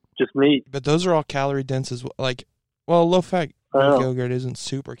just meat. But those are all calorie dense as well. Like, well, low fat Greek yogurt isn't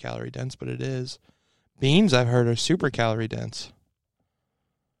super calorie dense, but it is. Beans, I've heard, are super calorie dense.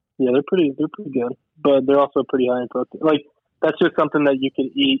 Yeah, they're pretty good, but they're also pretty high in protein. Like, that's just something that you can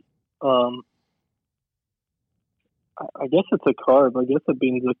eat. I guess it's a carb. I guess a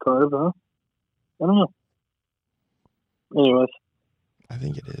bean's a carb, huh? I don't know. Anyways, I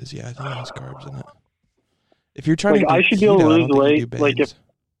think it is. Yeah, I think it has carbs in it. If you're trying to, I should be able to lose weight. Like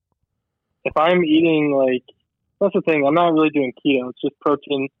if I'm eating, like, that's the thing. I'm not really doing keto. It's just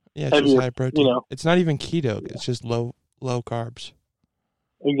protein. Yeah, it's just high protein. It's not even keto. It's just low carbs.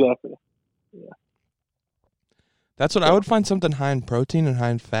 Exactly. Yeah. That's what I would find, something high in protein and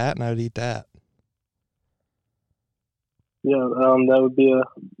high in fat, and I would eat that. Yeah, that would be a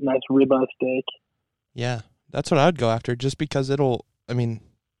nice ribeye steak. Yeah, that's what I'd go after, just because that'll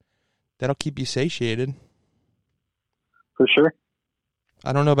keep you satiated. For sure.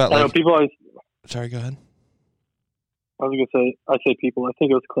 I don't know about I know people always. Sorry, go ahead. I was gonna say, I say people. I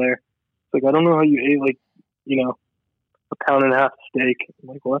think it was Claire. It's like, I don't know how you ate like, a pound and a half steak. I'm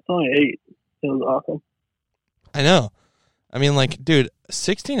like, well, that's all I ate. It was awesome. I know. I mean, like, dude,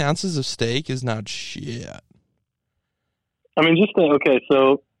 16 ounces of steak is not shit. I mean, just think, okay,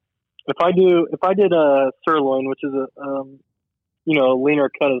 so if I did a sirloin, which is a leaner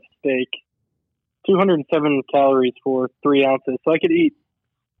cut of steak, 207 calories for 3 ounces. So I could eat,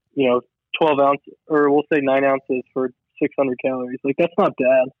 12 ounces, or we'll say 9 ounces for 600 calories. Like, that's not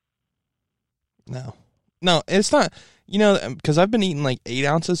bad. No, it's not, because I've been eating like 8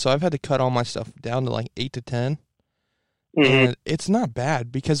 ounces, so I've had to cut all my stuff down to like 8 to 10. Mm-hmm. And it's not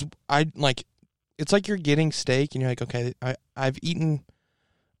bad, because it's like you're getting steak and you're like, okay, I've eaten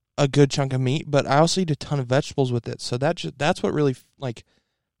a good chunk of meat, but I also eat a ton of vegetables with it. So that's what really like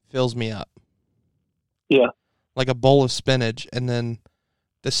fills me up. Yeah. Like a bowl of spinach and then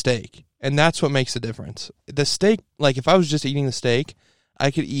the steak. And that's what makes the difference. The steak, like if I was just eating the steak, I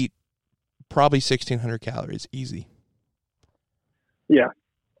could eat probably 1,600 calories easy. Yeah.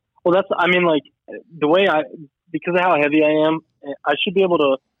 Well, the way because of how heavy I am, I should be able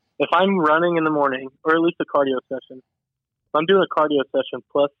to, if I'm running in the morning, or at least a cardio session, if I'm doing a cardio session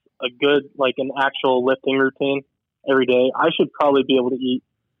plus a good, like an actual lifting routine every day, I should probably be able to eat,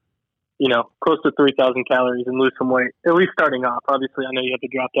 close to 3,000 calories and lose some weight, at least starting off. Obviously, I know you have to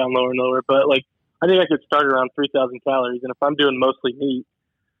drop down lower and lower, but like, I think I could start around 3,000 calories. And if I'm doing mostly meat,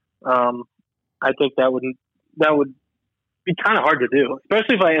 I think that would be kind of hard to do,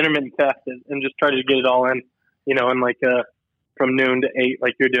 especially if I intermittent fasted and just try to get it all in, in like from noon to 8,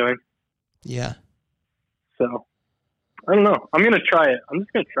 like you're doing. Yeah. So I don't know. I'm gonna try it. I'm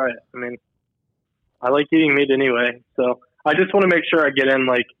just gonna try it. I mean, I like eating meat anyway, so I just want to make sure I get in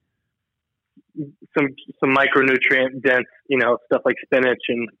like some micronutrient dense, stuff like spinach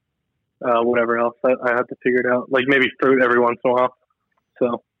and whatever else. I have to figure it out. Like maybe fruit every once in a while.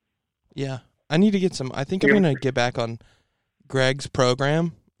 So yeah, I need to get some. I think I'm gonna get back on Greg's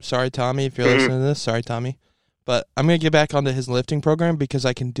program. Sorry, Tommy, if you're listening to this. Sorry, Tommy. But I'm going to get back onto his lifting program because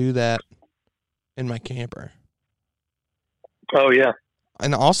I can do that in my camper. Oh, yeah.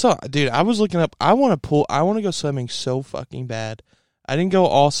 And also, dude, I was looking up, I want to go swimming so fucking bad. I didn't go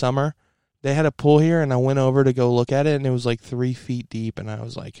all summer. They had a pool here, and I went over to go look at it, and it was like 3 feet deep, and I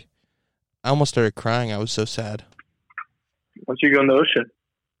was like, I almost started crying. I was so sad. Why don't you go in the ocean?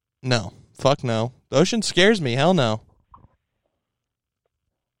 No. Fuck no. The ocean scares me. Hell no.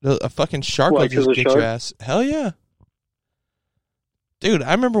 A fucking shark will just get your ass. Hell yeah. Dude,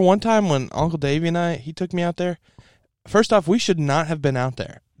 I remember one time when Uncle Davey and he took me out there. First off, we should not have been out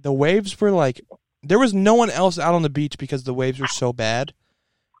there. The waves were like, there was no one else out on the beach because the waves were so bad.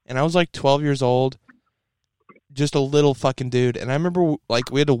 And I was like 12 years old, just a little fucking dude. And I remember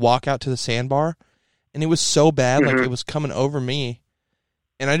like we had to walk out to the sandbar, and it was so bad, like it was coming over me.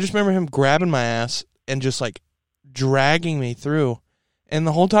 And I just remember him grabbing my ass and just like dragging me through. And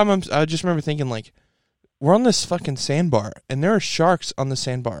the whole time I just remember thinking, like, we're on this fucking sandbar, and there are sharks on the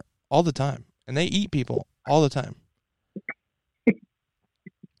sandbar all the time, and they eat people all the time.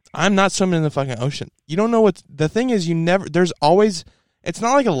 I'm not swimming in the fucking ocean. You don't know what the thing is. There's always. It's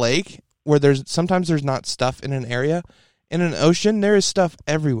not like a lake where sometimes there's not stuff in an area. In an ocean, there is stuff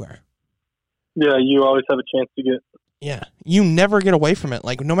everywhere. Yeah, you always have a chance to get. Yeah, you never get away from it.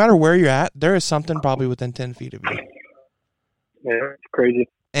 Like no matter where you're at, there is something probably within 10 feet of you. Yeah, it's crazy.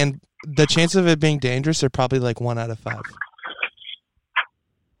 And the chance of it being dangerous are probably like 1 out of 5.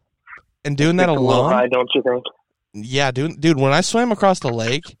 And doing that alone, a little high, don't you think? Yeah, dude. When I swam across the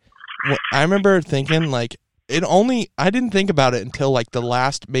lake, I remember thinking like I didn't think about it until like the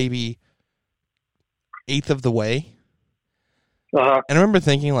last maybe 1/8 of the way. And I remember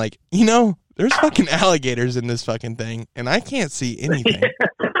thinking like, there's fucking alligators in this fucking thing, and I can't see anything.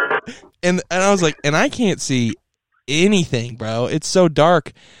 and I was like, and I can't see anything, bro. It's so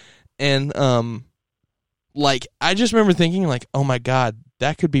dark. And like I just remember thinking like, oh my god,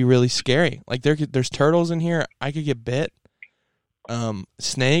 that could be really scary. Like there's turtles in here, I could get bit,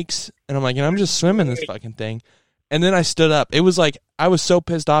 snakes, and I'm like, and I'm just swimming this fucking thing. And then I stood up. It was like I was so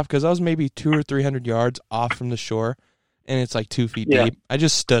pissed off because I was maybe 200 or 300 yards off from the shore, and it's like 2 feet deep. I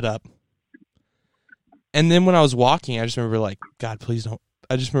just stood up. And then when I was walking, I just remember like, God, please don't.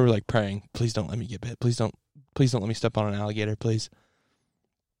 I just remember like praying, please don't let me get bit. Please don't let me step on an alligator, please.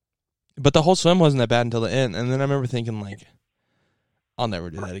 But the whole swim wasn't that bad until the end, and then I remember thinking, like, I'll never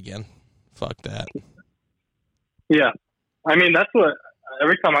do that again. Fuck that. Yeah. I mean, that's what,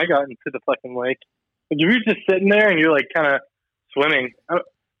 every time I got into the fucking lake, if you're just sitting there and you're, like, kind of swimming,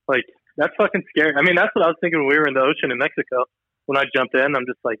 like, that's fucking scary. I mean, that's what I was thinking when we were in the ocean in Mexico. When I jumped in, I'm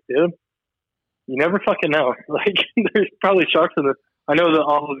just like, dude, you never fucking know. Like, there's probably sharks in the, I know that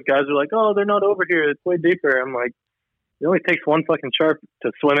all those guys are like, oh, they're not over here. It's way deeper. I'm like, it only takes one fucking shark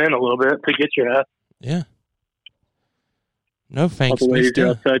to swim in a little bit to get your ass. Yeah. No thanks. All the ladies are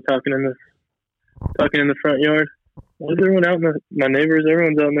outside talking in the front yard. Why is everyone out in my neighbors?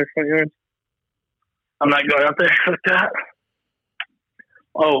 Everyone's out in their front yards. I'm not going out there like that.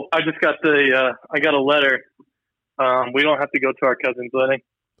 Oh, I just got I got a letter. We don't have to go to our cousin's wedding.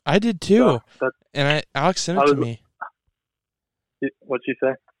 I did too. And Alex sent it to me. What'd she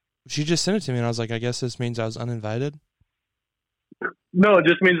say? She just sent it to me, and I was like, I guess this means I was uninvited. No, it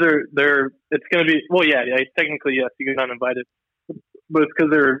just means it's going to be, well, yeah, technically, yes, you got uninvited. But it's because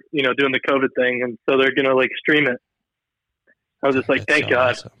they're, doing the COVID thing, and so they're going to, like, stream it. I was just like, thank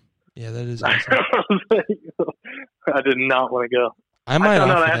God. Awesome. Yeah, that is awesome. I did not want to go. I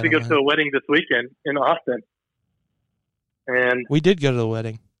found out I had to go to a wedding this weekend in Austin. And we did go to the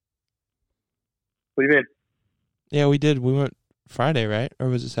wedding. What do you mean? Yeah, we did. We went Friday, right? Or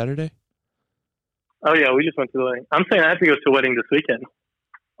was it Saturday? Oh, yeah, we just went to the wedding. I'm saying I had to go to a wedding this weekend.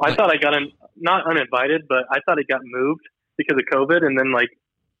 I thought I got not uninvited, but I thought it got moved because of COVID. And then, like,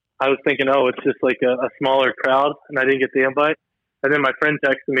 I was thinking, oh, it's just like a smaller crowd, and I didn't get the invite. And then my friend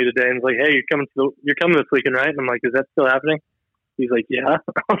texted me today and was like, hey, you're coming this weekend, right? And I'm like, is that still happening? He's like, yeah.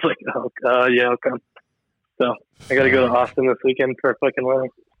 I was like, oh, yeah, I'll come. So I got to go to Austin this weekend for a fucking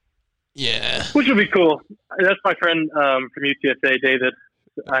wedding. Yeah. Which would be cool. That's my friend from UTSA, David,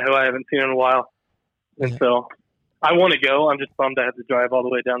 who I haven't seen in a while. And so I want to go. I'm just bummed I have to drive all the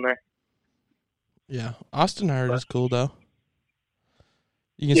way down there. Yeah. Austin, I heard, is cool, though.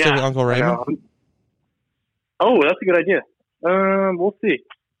 You can stay with Uncle Raymond? Oh, that's a good idea. We'll see.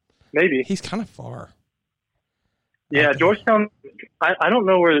 Maybe. He's kind of far. Yeah, Georgetown, I don't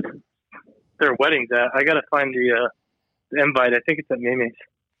know where their wedding's at. I got to find the invite. I think it's at Mimi's.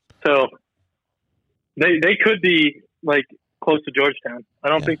 So they could be, like, close to Georgetown. I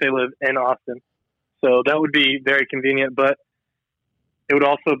don't think they live in Austin. So that would be very convenient, but it would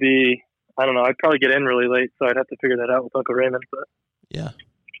also be, I don't know, I'd probably get in really late, so I'd have to figure that out with Uncle Raymond. But yeah.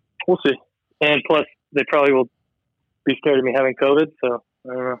 We'll see. And plus, they probably will be scared of me having COVID, so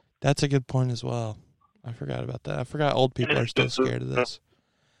I don't know. That's a good point as well. I forgot about that. I forgot old people are still scared of this.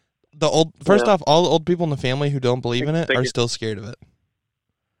 First off, all the old people in the family who don't believe in it are still scared of it.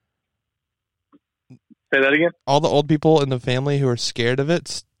 Say that again? All the old people in the family who are scared of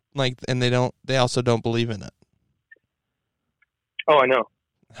it, and they also don't believe in it. Oh, I know.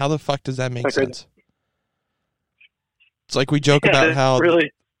 How the fuck does that make sense? It's like we joke about how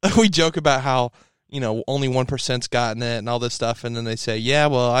we joke about how only 1%'s gotten it and all this stuff, and then they say, yeah,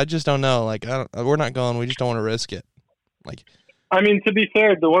 well, I just don't know. Like, we're not going. We just don't want to risk it. Like, I mean, to be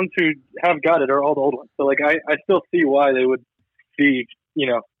fair, the ones who have got it are all the old ones. So, like, I still see why they would be,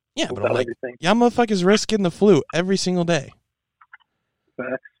 yeah, but I'm like, y'all motherfuckers risking the flu every single day.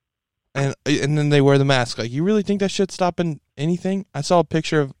 Facts. And then they wear the mask. Like, you really think that shit's stopping anything? I saw a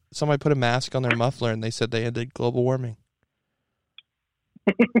picture of somebody put a mask on their muffler, and they said they ended global warming.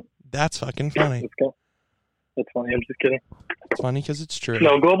 That's fucking funny. That's funny. I'm just kidding. It's funny because it's true.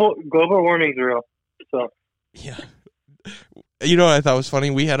 No, global warming's real. So yeah. You know what I thought was funny?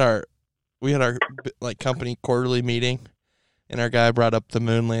 We had our like company quarterly meeting, and our guy brought up the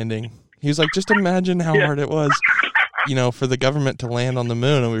moon landing. He was like, just imagine how hard it was, for the government to land on the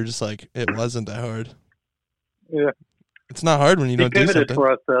moon, and we were just like, it wasn't that hard. Yeah. It's not hard when you don't do something. He pivoted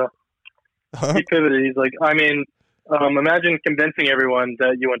for us, though. Huh? He pivoted. He's like, I mean, imagine convincing everyone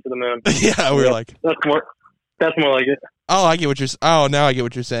that you went to the moon. Yeah, we were like, that's more like it. Oh, I get what you're. Oh, now I get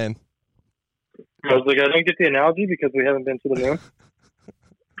what you're saying. I was like, I don't get the analogy because we haven't been to the moon.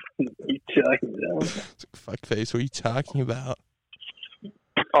 What are you talking about? Fuck face. What are you talking about?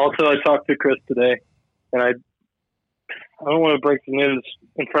 Also, I talked to Chris today, and I don't want to break the news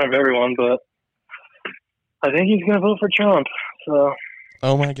in front of everyone, but I think he's going to vote for Trump. So.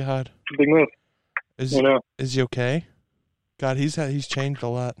 Oh my God. Big move. Is he okay? God, he's changed a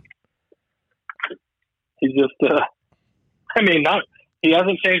lot. He's just, he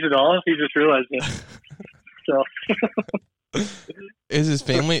hasn't changed at all. He just realized it. So. Is his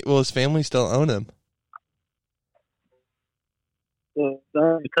family, will his family still own him? You're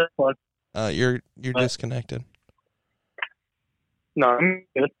disconnected. No, I'm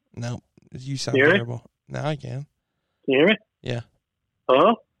good. No, you sound terrible. Now I can. Can you hear me? Yeah.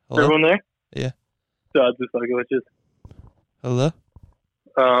 Hello? Hello? Everyone there? Yeah. So I'll just fucking with you. Hello?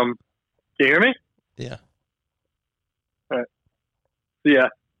 Can you hear me? Yeah. All right. So yeah.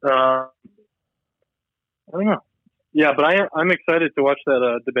 I don't know. Yeah, but I'm excited to watch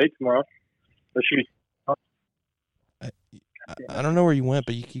that debate tomorrow. That should be. I don't know where you went,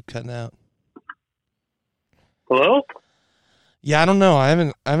 but you keep cutting out. Hello? Yeah, I don't know. I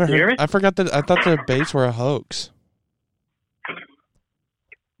haven't Can you hear heard. me? I forgot that. I thought the debates were a hoax.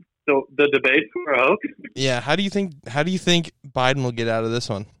 So the debates were a hoax? Yeah. How do you think Biden will get out of this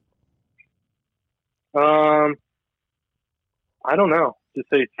one? I don't know. Just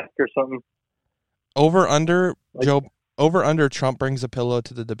say check or something. Over under Trump brings a pillow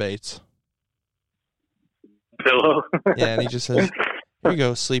to the debates. Pillow? Yeah, and he just says, "Here you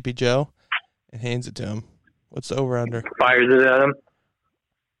go, Sleepy Joe," and hands it to him. What's the over under? Fires it at him.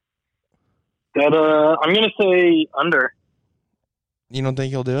 That I'm gonna say under. You don't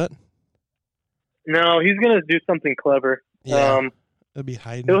think he'll do it? No, he's gonna do something clever. Yeah, it'll be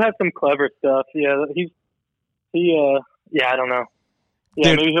hiding. He'll have some clever stuff. Yeah, I don't know. Yeah,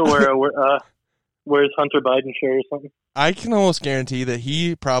 Dude. maybe he'll wear his Hunter Biden shirt or something. I can almost guarantee that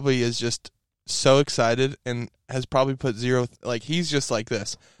he probably is just so excited and has probably put zero. Like, he's just like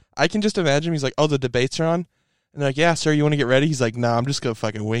this. I can just imagine him. He's like, "Oh, the debates are on," and they're like, "Yeah, sir, you want to get ready?" He's like, "Nah, I'm just gonna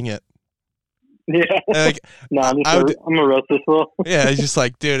fucking wing it." Yeah. Like, no, I'm gonna roast this fool. Yeah, he's just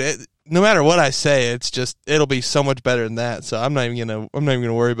like, dude. No matter what I say, it'll be so much better than that. So I'm not even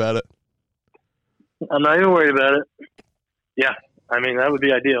gonna worry about it. I'm not even worried about it. Yeah, I mean that would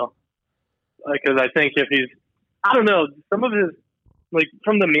be ideal. Because I think if he's, I don't know, some of his, like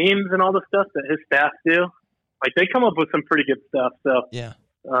from the memes and all the stuff that his staff do, like they come up with some pretty good stuff. So yeah,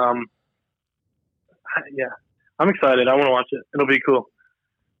 yeah, I'm excited. I want to watch it. It'll be cool.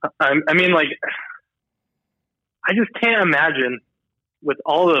 I mean, like, I just can't imagine with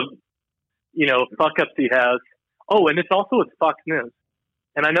all the, fuck ups he has. Oh, and it's also with Fox News.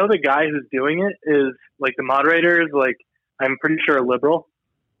 And I know the guy who's doing it is like the moderator is like, I'm pretty sure a liberal.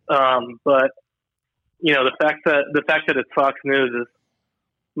 But the fact that it's Fox News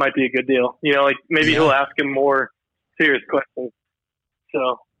might be a good deal. Like maybe he'll ask him more serious questions.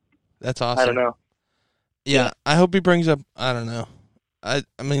 So that's awesome. I don't know. Yeah, I hope he brings up. I don't know. I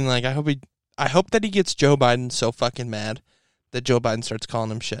mean, like, I hope that he gets Joe Biden so fucking mad that Joe Biden starts calling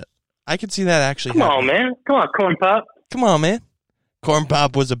him shit. I could see that actually happening. Come on, man. Come on, Corn Pop. Come on, man. Corn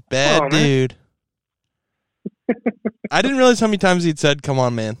Pop was a bad dude. I didn't realize how many times he'd said, "Come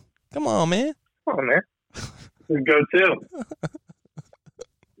on, man. Come on, man. Come on, man." Go too.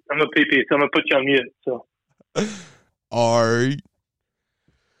 I'm a pee-pee, so I'm going to put you on mute. So. Alright.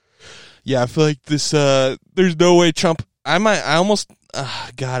 Yeah, I feel like this, there's no way Trump,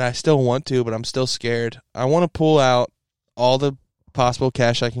 God, I still want to, but I'm still scared. I want to pull out all the possible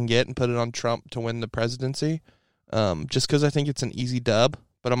cash I can get and put it on Trump to win the presidency, just because I think it's an easy dub,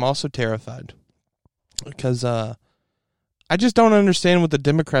 but I'm also terrified. Because I just don't understand what the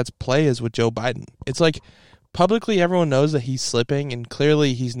Democrats' play is with Joe Biden. It's like, publicly everyone knows that he's slipping, and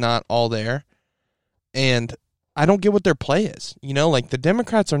clearly he's not all there, and I don't get what their play is. Like, the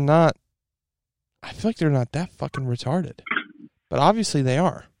Democrats are not, I feel like they're not that fucking retarded. But obviously they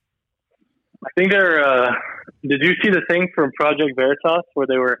are. I think they're, did you see the thing from Project Veritas where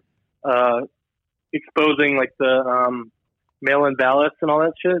they were exposing, like, the mail-in ballots and all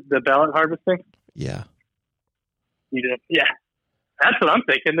that shit? The ballot harvesting? Yeah. You did? Yeah. That's what I'm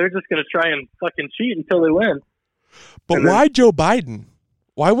thinking. They're just going to try and fucking cheat until they win. But why Joe Biden?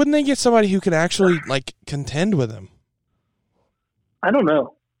 Why wouldn't they get somebody who can actually, like, contend with him? I don't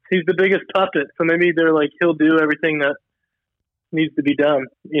know. He's the biggest puppet, so maybe they're like, he'll do everything that needs to be done,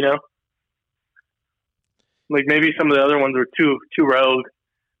 Like, maybe some of the other ones were too rogue.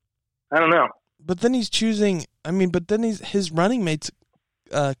 I don't know. But then he's choosing, his running mates,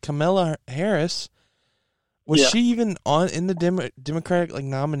 Kamala Harris, was she even in the Democratic, like,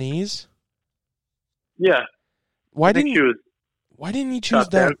 nominees? Yeah. Why didn't he choose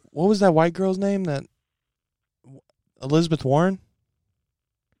that? 10. What was that white girl's name? That Elizabeth Warren?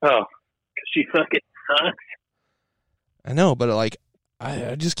 Oh, because she fucking sucks. I know, but like,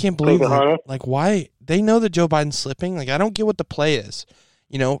 I just can't believe like why they know that Joe Biden's slipping. Like, I don't get what the play is.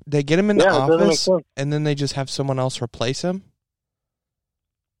 They get him in the office and then they just have someone else replace him.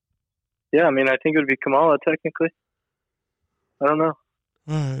 Yeah, I mean, I think it would be Kamala technically. I don't know.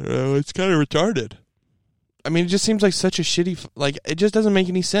 It's kind of retarded. I mean, it just seems like such a shitty. Like, it just doesn't make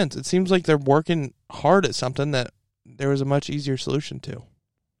any sense. It seems like they're working hard at something that there was a much easier solution to.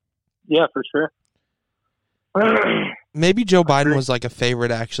 Yeah, for sure. Maybe Joe Biden was like a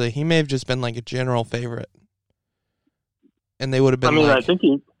favorite, actually. He may have just been like a general favorite. And they would have been I think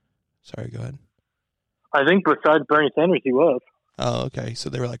Sorry, go ahead. I think besides Bernie Sanders, he was. Oh, okay. So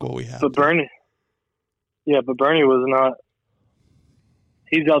they were like, well, we have But Bernie was not.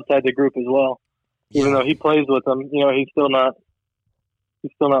 He's outside the group as well. Even though he plays with them, he's still not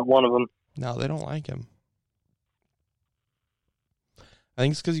one of them. No, they don't like him. I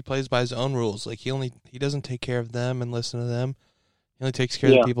think it's because he plays by his own rules. Like he doesn't take care of them and listen to them. He only takes care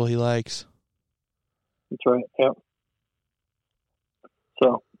of the people he likes. That's right. Yeah.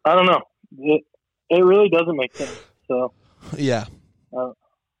 So I don't know. It really doesn't make sense. So yeah. So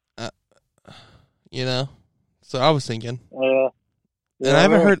I was thinking. And I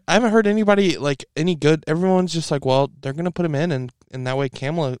haven't heard anybody like any good. Everyone's just like, well, they're gonna put him in, and that way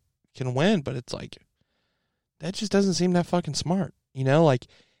Kamala can win. But it's like that just doesn't seem that fucking smart. Like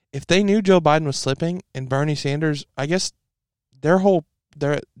if they knew Joe Biden was slipping and Bernie Sanders, I guess they're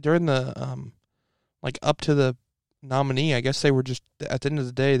during the like up to the nominee. I guess they were just at the end of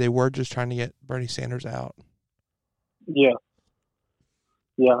the day they were just trying to get Bernie Sanders out. Yeah.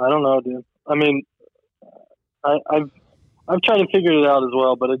 Yeah, I don't know, dude. I mean, I've tried to figure it out as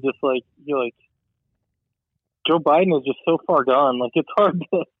well, but it's just like you're like Joe Biden is just so far gone. Like it's hard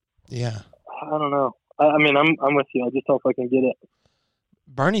to. Yeah. I don't know. I mean, I'm with you. I just don't fucking get it.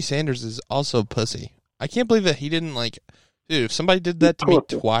 Bernie Sanders is also pussy. I can't believe that he didn't like. Dude, if somebody did that to me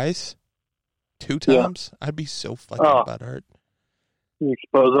twice, 2 times, I'd be so fucking butthurt. You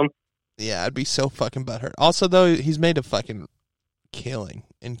expose him? Yeah, I'd be so fucking butthurt. Also, though, he's made a fucking killing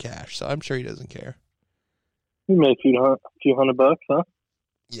in cash, so I'm sure he doesn't care. He made a few $100, huh?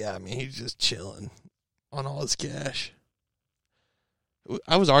 Yeah, I mean, he's just chilling on all his cash.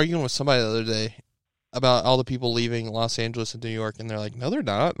 I was arguing with somebody the other day about all the people leaving Los Angeles and New York, and they're like, no, they're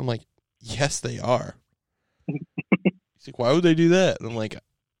not. I'm like, yes, they are. He's like, why would they do that? And I'm like,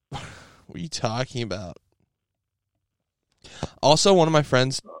 what are you talking about? Also, one of my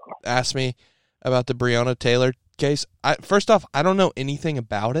friends asked me about the Breonna Taylor case. First off, I don't know anything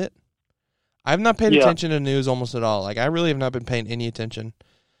about it. I've not paid attention to news almost at all. Like, I really have not been paying any attention.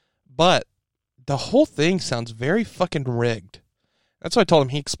 But the whole thing sounds very fucking rigged. That's what I told him.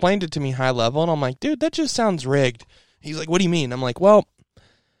 He explained it to me high level, and I'm like, dude, that just sounds rigged. He's like, what do you mean? I'm like, well,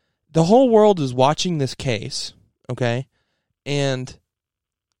 the whole world is watching this case, okay? And,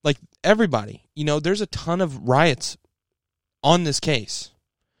 like, everybody, there's a ton of riots on this case.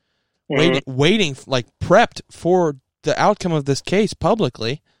 Waiting, like, prepped for the outcome of this case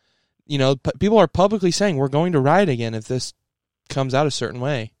publicly. People are publicly saying, we're going to riot again if this comes out a certain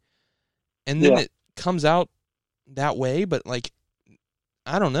way. And then it comes out that way, but, like,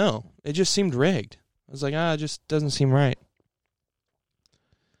 I don't know. It just seemed rigged. I was like, it just doesn't seem right.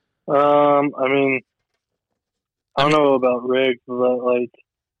 I mean, I don't know about rigged, but, like,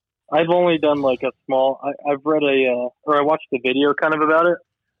 I've only done, like, a small... I've read or I watched a video kind of about it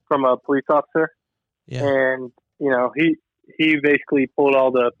from a police officer. Yeah. And, he basically pulled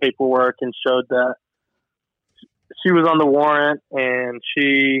all the paperwork and showed that she was on the warrant and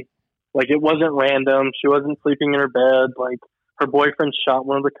she, like, it wasn't random. She wasn't sleeping in her bed. Like, her boyfriend shot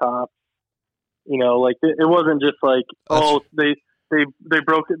one of the cops. Like, it wasn't just like, they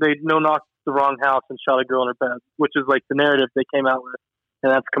broke it. They knocked the wrong house and shot a girl in her bed, which is like the narrative they came out with.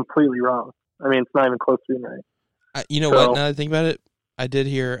 And that's completely wrong. I mean, it's not even close to being right. What? Now that I think about it, I did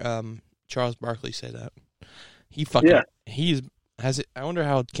hear Charles Barkley say that. He fucking has it. I wonder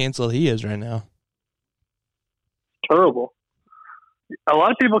how canceled he is right now. Terrible. A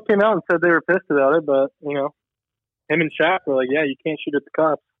lot of people came out and said they were pissed about it, but him and Shaq were like, "Yeah, you can't shoot at the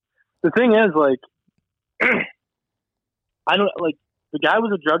cops." The thing is, like, I don't like the guy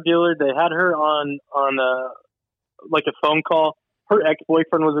was a drug dealer. They had her on like a phone call. Her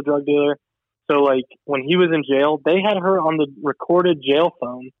ex-boyfriend was a drug dealer, so like when he was in jail, they had her on the recorded jail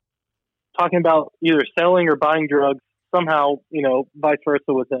phone talking about either selling or buying drugs. Somehow, vice versa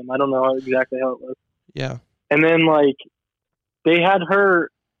with him. I don't know exactly how it was. Yeah. And then, like, they had her,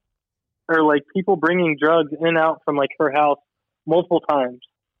 or, like, people bringing drugs in and out from, like, her house multiple times,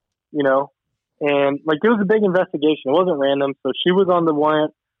 And, like, it was a big investigation. It wasn't random. So she was on the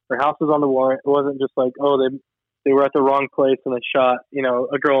warrant. Her house was on the warrant. It wasn't just like, they were at the wrong place and they shot,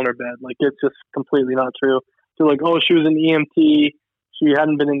 a girl in her bed. Like, it's just completely not true. So, like, she was an EMT. She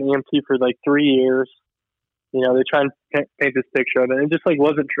hadn't been in EMT for, like, 3 years. They try and paint this picture of it. And it just, like,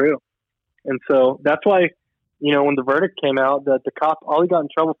 wasn't true. And so that's why, when the verdict came out, that the cop, all he got in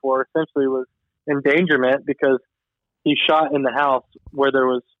trouble for essentially was endangerment because he shot in the house where there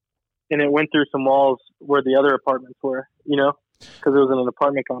was, and it went through some walls where the other apartments were, because it was in an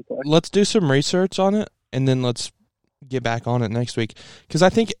apartment complex. Let's do some research on it, and then let's get back on it next week. Because I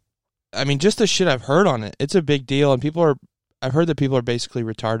think, just the shit I've heard on it, it's a big deal, and people are I've heard that people are basically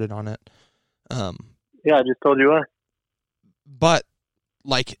retarded on it. Yeah, I just told you why. But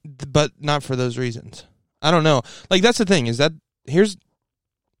not for those reasons. I don't know. Like, that's the thing, is that, here's,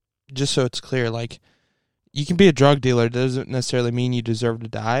 just so it's clear, like, you can be a drug dealer, it doesn't necessarily mean you deserve to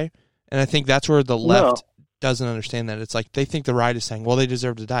die. And I think that's where the left doesn't understand that. It's like, they think the right is saying, well, they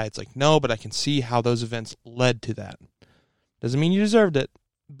deserve to die. It's like, no, but I can see how those events led to that. Doesn't mean you deserved it,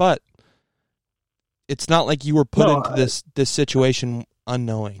 but it's not like you were put into this situation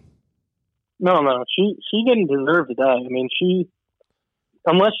unknowing. No, she didn't deserve to die. I mean,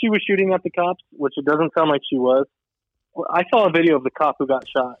 unless she was shooting at the cops, which it doesn't sound like she was. I saw a video of the cop who got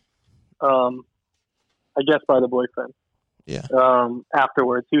shot. I guess by the boyfriend. Yeah.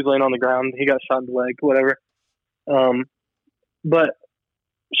 Afterwards, he was laying on the ground. He got shot in the leg, whatever. But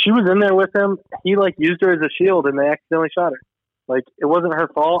she was in there with him. He used her as a shield, and they accidentally shot her. It wasn't her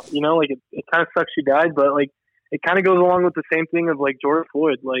fault, you know. It kind of sucks she died, but it kind of goes along with the same thing of George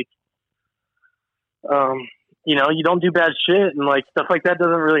Floyd. You know, you don't do bad shit, and stuff like that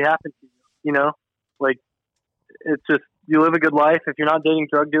doesn't really happen to you. You know, it's just you live a good life. If you're not dating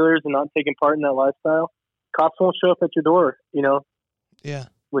drug dealers and not taking part in that lifestyle, cops won't show up at your door. You know, yeah,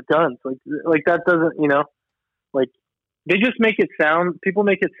 with guns. That doesn't. You know, they just make it sound. People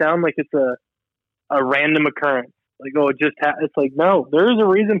make it sound like it's a random occurrence. It just it's no, there is a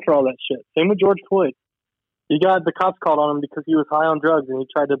reason for all that shit. Same with George Floyd. He got the cops called on him because he was high on drugs and he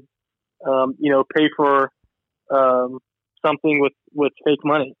tried to, pay for something with fake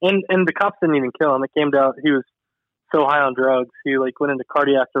money. And the cops didn't even kill him. It came out he was so high on drugs he went into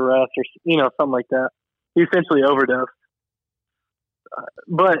cardiac arrest or something like that. He essentially overdosed.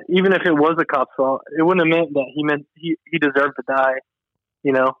 But even if it was a cop's fault, it wouldn't have meant that he deserved to die.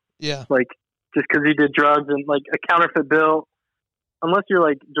 You know? Yeah. Just because he did drugs and a counterfeit bill, unless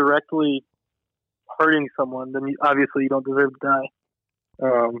you're directly hurting someone, then obviously you don't deserve to die.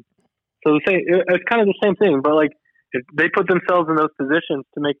 So it's kind of the same thing, but if they put themselves in those positions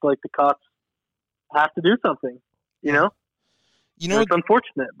to make the cops have to do something, you know, it's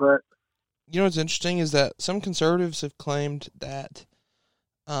unfortunate, but you know what's interesting is that some conservatives have claimed that,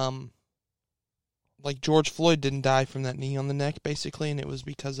 George Floyd didn't die from that knee on the neck, basically, and it was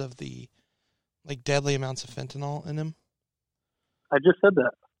because of the deadly amounts of fentanyl in him. I just said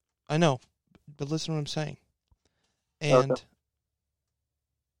that. I know, but listen to what I'm saying. And okay.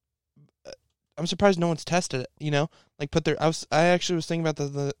 I'm surprised no one's tested it, you know? I actually was thinking about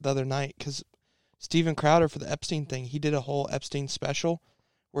the other night, because Steven Crowder, for the Epstein thing, he did a whole Epstein special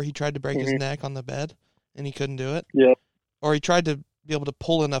where he tried to break his neck on the bed, and he couldn't do it. Yeah. Or he tried to be able to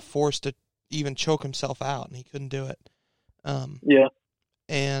pull enough force to even choke himself out, and he couldn't do it. Yeah.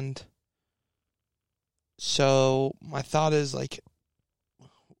 And so my thought is,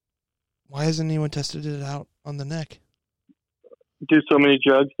 why hasn't anyone tested it out on the neck? Do so many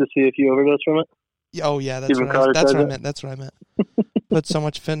drugs to see if you overdose from it? Oh, yeah, that's what I meant. That's what I meant. Put so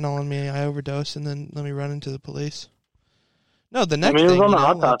much fentanyl in me, I overdose, and then let me run into the police. No, the neck thing, it was on the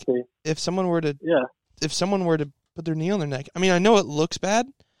autopsy. If someone were to put their knee on their neck, I mean, I know it looks bad,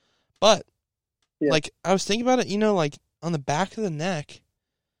 but, I was thinking about it, on the back of the neck,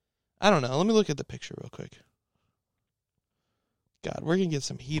 I don't know. Let me look at the picture real quick. God, we're going to get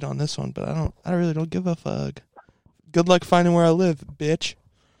some heat on this one, but I really don't give a fuck. Good luck finding where I live, bitch.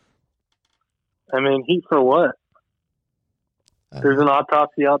 I mean, heat for what? There's an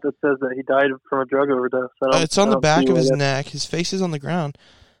autopsy out that says that he died from a drug overdose. It's on the back of his neck. His face is on the ground.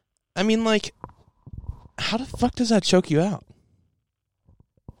 I mean, how the fuck does that choke you out?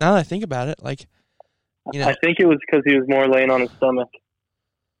 Now that I think about it, I think it was because he was more laying on his stomach.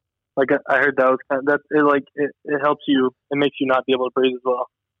 I heard that was it helps you. It makes you not be able to breathe as well.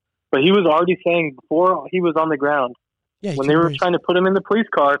 But he was already saying before he was on the ground, when they were trying to put him in the police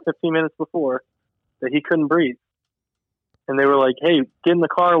car 15 minutes before, that he couldn't breathe. And they were like, hey, get in the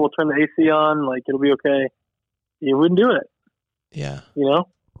car, we'll turn the AC on, it'll be okay. He wouldn't do it. Yeah. You know?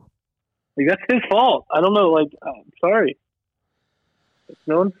 That's his fault. I don't know, I'm sorry. It's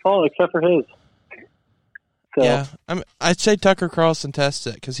no one's fault except for his. So. Yeah. I'd say Tucker Carlson tests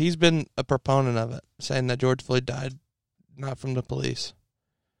it, because he's been a proponent of it, saying that George Floyd died not from the police.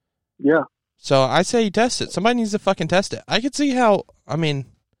 Yeah. So I say he tests it. Somebody needs to fucking test it. I could see how,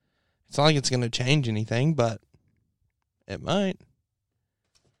 it's not like it's going to change anything, but it might.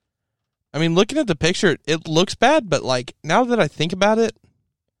 Looking at the picture, it looks bad, but now that I think about it,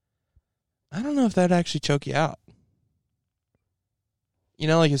 I don't know if that'd actually choke you out.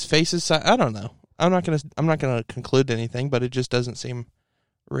 His face is, I don't know. I'm not gonna conclude anything, but it just doesn't seem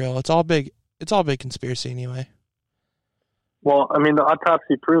real. It's all big conspiracy anyway. Well, the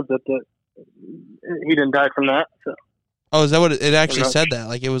autopsy proved that he didn't die from that. So Oh, is that what it actually said? That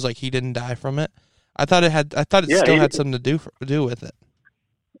like it was like he didn't die from it. I thought it still had something to do with it.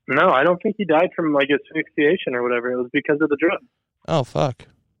 No, I don't think he died from like asphyxiation or whatever. It was because of the drug. Oh fuck.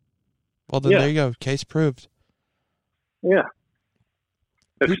 Well then, there you go. Case proved. Yeah.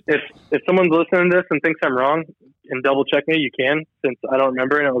 If someone's listening to this and thinks I'm wrong and double check me, you can, since I don't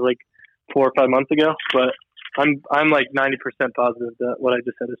remember and it was like 4 or 5 months ago. But I'm like 90% positive that what I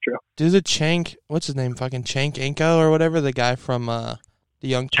just said is true. Dude, the Chank, what's his name? Fucking Chank Inko or whatever, the guy from the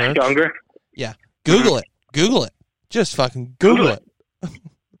Young Turks. Younger? Yeah. Google it. Google it. Just fucking Google it.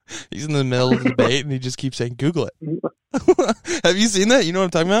 He's in the middle of the debate and he just keeps saying, Google it. Have you seen that? You know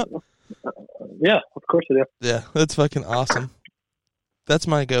what I'm talking about? Yeah, of course I do. Yeah, that's fucking awesome. That's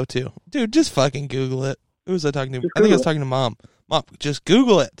my go-to. Dude, just fucking Google it. Who was I talking to? I think I was talking to Mom. Mom, just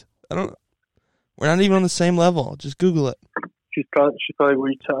Google it. We're not even on the same level. Just Google it. She's probably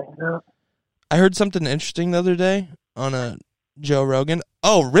what you're talking about. I heard something interesting the other day on Joe Rogan.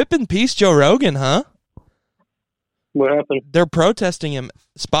 Oh, rip in peace Joe Rogan, huh? What happened? They're protesting him.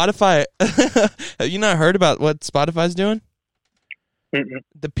 Spotify. Have you not heard about what Spotify's doing? Mm-mm.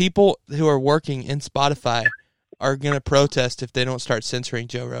 The people who are working in Spotify are going to protest if they don't start censoring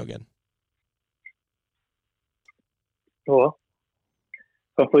Joe Rogan. Well,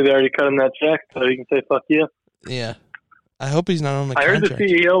 hopefully they already cut him that check so he can say fuck you. Yeah. I hope he's not on the contract. contract. I heard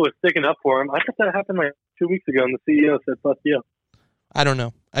the CEO was sticking up for him. I thought that happened like 2 weeks ago and the CEO said fuck you. I don't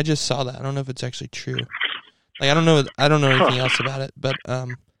know. I just saw that. I don't know if it's actually true. Like I don't know anything else about it, but I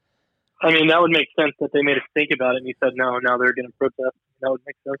mean, that would make sense that they made us think about it and he said no, now they're going to protest. That would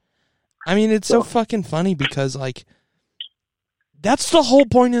make sense. I mean, it's so fucking funny because like that's the whole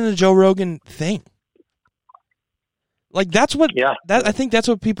point in the Joe Rogan thing. Like that's what I think that's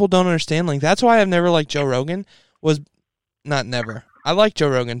what people don't understand. Like that's why I've never liked Joe Rogan was not never. I like Joe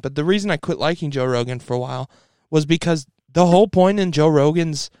Rogan, but the reason I quit liking Joe Rogan for a while was because the whole point in Joe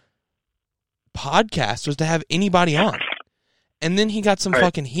Rogan's podcast was to have anybody on. And then he got some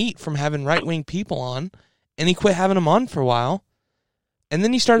fucking heat from having right-wing people on, and he quit having them on for a while. And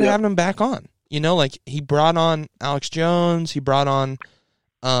then he started having them back on. You know, like he brought on Alex Jones, he brought on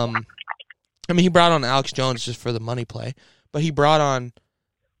he brought on Alex Jones just for the money play, but he brought on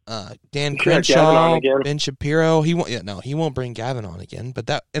Dan Crenshaw, Ben Shapiro. He won't bring Gavin on again. But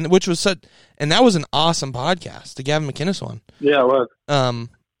that was an awesome podcast, the Gavin McInnes one. Yeah, it was.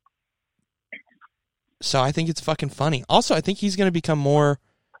 So I think it's fucking funny. Also, I think he's going to become more.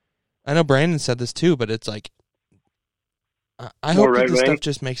 I know Brandon said this too, but it's like I hope that this stuff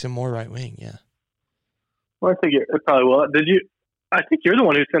just makes him more right wing. Yeah. Well, I think it probably will. I think you're the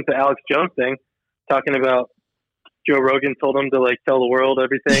one who sent the Alex Jones thing, talking about Joe Rogan told him to like tell the world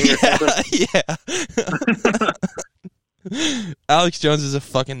everything. Or Yeah. Alex Jones is a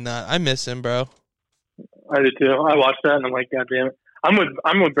fucking nut. I miss him, bro. I do too. I watched that and I'm like, God damn it. I'm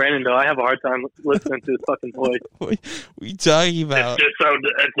with Brandon though. I have a hard time listening to his fucking voice. What are you talking about?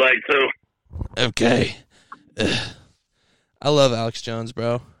 It's like so. Okay. I love Alex Jones,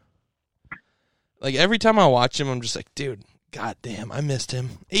 bro. Like every time I watch him, I'm just like, dude, god damn, I missed him.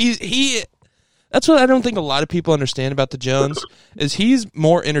 He that's what I don't think a lot of people understand about the Jones is he's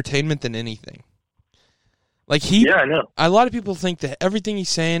more entertainment than anything. Like I know. A lot of people think that everything he's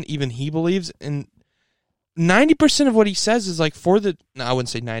saying, even he believes, and 90% of what he says is like I wouldn't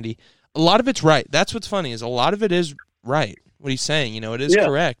say 90. A lot of it's right. That's what's funny is a lot of it is right. What he's saying, you know, it is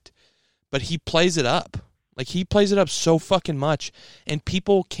correct. But he plays it up. Like he plays it up so fucking much and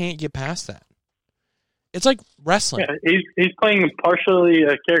people can't get past that. It's like wrestling. Yeah, he's playing partially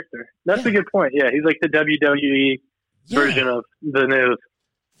a character. That's a good point. Yeah, he's like the WWE version of the news.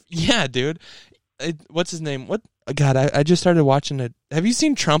 Yeah, dude. What's his name? What? God, I just started watching it. Have you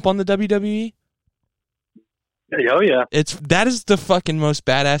seen Trump on the WWE? Oh yeah. That is the fucking most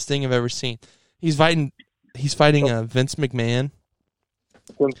badass thing I've ever seen. He's fighting Vince McMahon.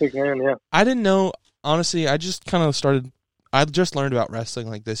 Vince McMahon, yeah. I didn't know, honestly, I just learned about wrestling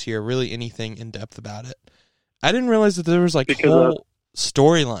like this year, really anything in depth about it. I didn't realize that there was like whole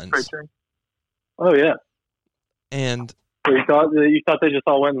storylines. Oh yeah. And so you thought they just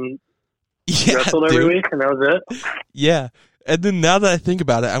all went and wrestled every week and that was it? Yeah. And then now that I think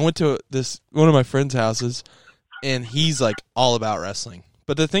about it, I went to one of my friend's houses and he's like all about wrestling.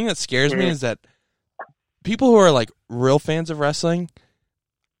 But the thing that scares me is that people who are like real fans of wrestling,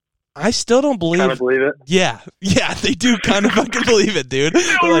 I still don't believe. Kind of believe it. Yeah, they do kind of fucking believe it, dude.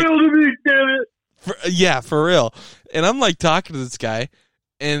 It's so real to me, damn it. For real. And I'm like talking to this guy,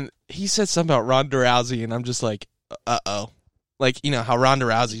 and he said something about Ronda Rousey, and I'm just like, uh-oh. Like, you know how Ronda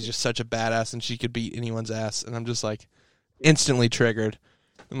Rousey's just such a badass, and she could beat anyone's ass, and I'm just like, instantly triggered.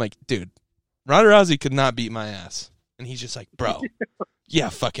 I'm like, dude, Ronda Rousey could not beat my ass. And he's just like, bro, yeah,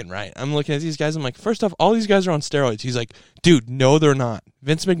 fucking right. I'm looking at these guys. I'm like, first off, all these guys are on steroids. He's like, dude, no, they're not.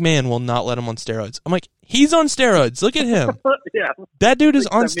 Vince McMahon will not let him on steroids. I'm like, he's on steroids. Look at him. Yeah. That dude is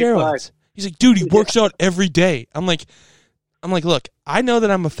Like on 75. steroids. He's like, dude, he works out every day. I'm like, look, I know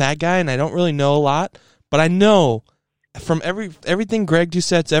that I'm a fat guy and I don't really know a lot, but I know from everything Greg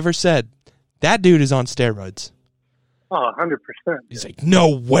Doucette's ever said, that dude is on steroids. Oh, 100%. He's like, no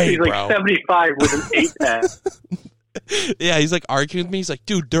way, he's like bro. 75 with an 8-pack. Yeah, he's like arguing with me. He's like,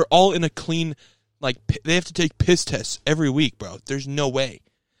 dude, they're all in a clean, like, they have to take piss tests every week, bro. There's no way.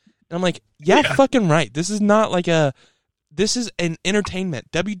 And I'm like, yeah, fucking right. This is not like this is an entertainment.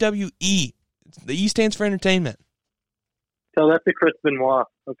 WWE. The E stands for entertainment. Tell that to Chris Benoit,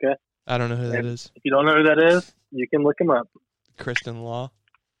 okay? I don't know who that is. If you don't know who that is, you can look him up. Kristen Law?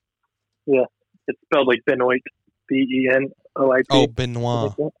 Yeah. It's spelled like Benoit. Benoit. Oh,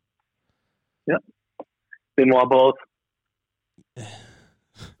 Benoit. Yeah. Benoit balls.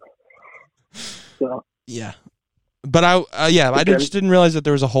 So. Yeah. But I just didn't realize that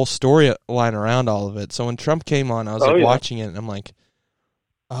there was a whole storyline around all of it. So when Trump came on, I was watching it, and I'm like,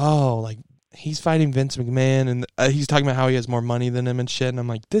 oh, like, he's fighting Vince McMahon, and he's talking about how he has more money than him and shit. And I'm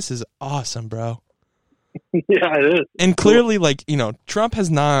like, this is awesome, bro. Yeah, it is. And clearly, like, Trump has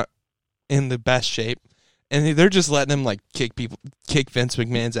not in the best shape, and they're just letting him, like, kick Vince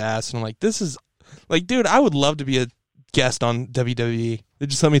McMahon's ass. And I'm like, this is, like, dude, I would love to be a guest on WWE. They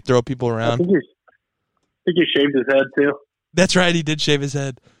just let me throw people around. I think he shaved his head, too. That's right, he did shave his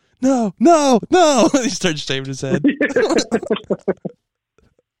head. No. He started shaving his head.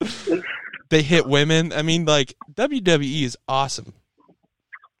 They hit women. I mean, like, WWE is awesome.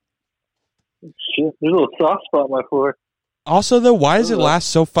 Shit, there's a little soft spot on my floor. Also, though, why does it last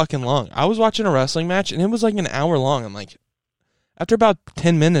so fucking long? I was watching a wrestling match, and it was like an hour long. I'm like, after about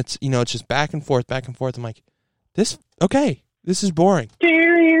 10 minutes, it's just back and forth. I'm like, this is boring.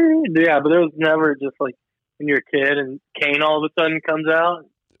 Yeah, but there was never just like when you're a kid and Kane all of a sudden comes out,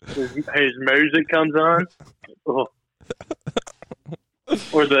 his music comes on. Oh.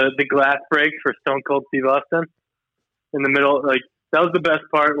 Or the glass breaks for Stone Cold Steve Austin in the middle. Like, that was the best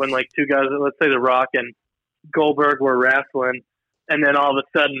part when, like, two guys, let's say The Rock and Goldberg were wrestling, and then all of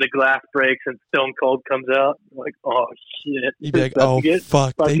a sudden the glass breaks and Stone Cold comes out. Like, oh, shit. You'd be like, oh,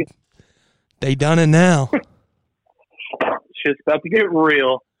 fuck. They done it now. Shit's about to get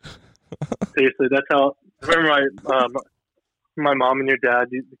real. Seriously, that's how. I remember my mom and your dad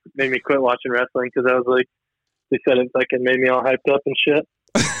made me quit watching wrestling because I was like, they said it fucking made me all hyped up and shit.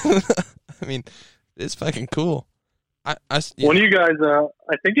 I mean, it's fucking cool. Yeah. One of you guys,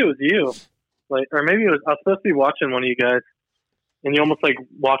 I think it was you, like, or maybe I was supposed to be watching one of you guys, and you almost like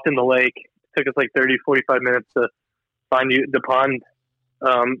walked in the lake. It took us like 30, 45 minutes to find you the pond,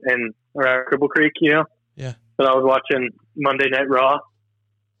 and around Cripple Creek, Yeah. But I was watching Monday Night Raw,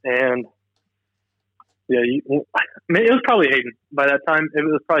 and yeah, it was probably Hayden. By that time, it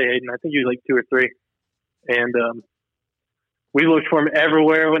was probably Hayden. I think he was like 2 or 3. And we looked for him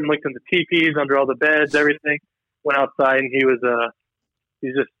everywhere. Went and looked in the teepees, under all the beds, everything. Went outside, and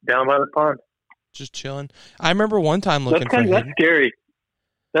he's just down by the pond, just chilling. I remember one time looking for him. That's scary.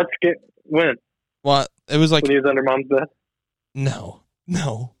 That's scary. When? Well, it was like when he was under mom's bed. No,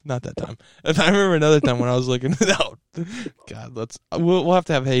 not that time. I remember another time when I was looking. No, God, we'll have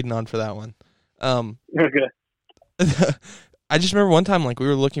to have Hayden on for that one. Okay. I just remember one time, like, we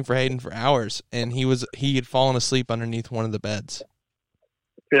were looking for Hayden for hours, and he had fallen asleep underneath one of the beds.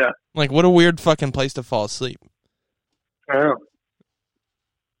 Yeah. Like, what a weird fucking place to fall asleep. I know.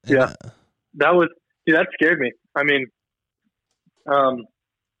 Yeah. That scared me. I mean, or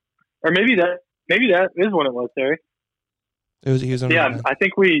maybe that is when it was, Terry. He was under the bed. I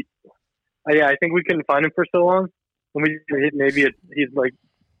think we couldn't find him for so long. When he's like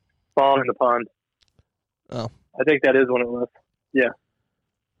falling in the pond. Oh. I think that is when it was. Yeah.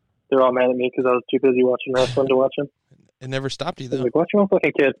 They're all mad at me because I was too busy watching wrestling to watch him. It never stopped you, though. Like, watch your own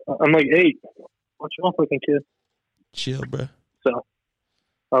fucking kid. I'm like 8. Watch your own fucking kid. Chill, bro. So,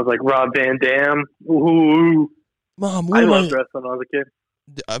 I was like, Rob Van Dam. Ooh. Mom, I loved wrestling when I was a kid.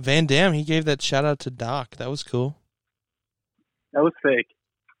 Van Dam, he gave that shout out to Doc. That was cool. That was fake.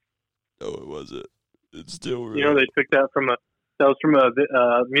 No, it wasn't. It's still real. They took that from a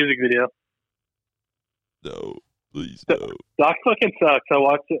music video. No, please no. Doc fucking sucks. I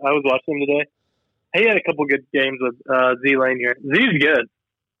was watching him today. He had a couple good games with Z Lanier. Z's good.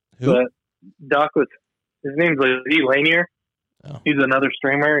 Who? But Doc his name's like Z Lanier. Oh. He's another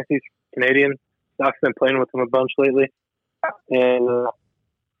streamer. He's Canadian. Doc's been playing with him a bunch lately. And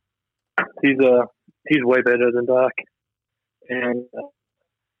he's way better than Doc. And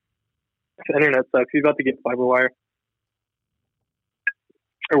the internet sucks. He's about to get fiber wire.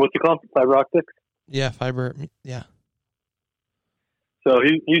 or what's it called? Fiber optics. Yeah, fiber. Yeah. So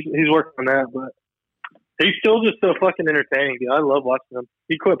he's working on that, but he's still just so fucking entertaining, dude. I love watching him.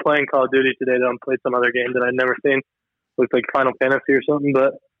 He quit playing Call of Duty today, though, and played some other game that I'd never seen. Looked like Final Fantasy or something,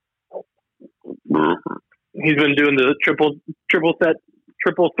 but he's been doing the triple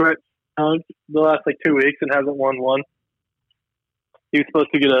threat challenge the last 2 weeks and hasn't won one. He was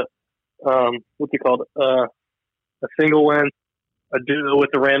supposed to get a single win, a duo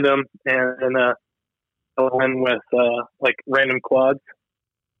with a random, and a win with random quads,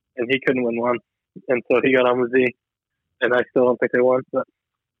 and he couldn't win one, and so he got on with Z, and I still don't think they won. But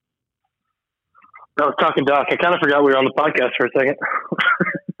I was talking Doc. I kind of forgot we were on the podcast for a second.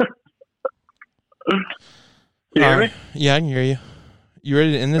 Can you hear me? Yeah, I can hear you. You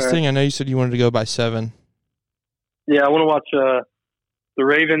ready to end this thing? I know you said you wanted to go by 7. Yeah, I want to watch the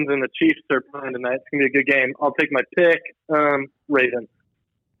Ravens and the Chiefs are playing tonight. It's going to be a good game. I'll take my pick, Ravens.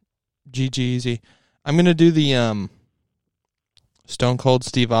 GG easy. I'm going to do the Stone Cold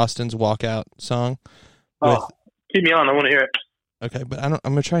Steve Austin's Walkout song. Keep me on. I want to hear it. Okay, but I'm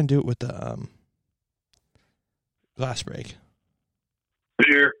going to try and do it with the glass break.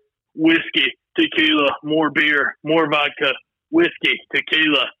 Beer, whiskey, tequila, more beer, more vodka, whiskey,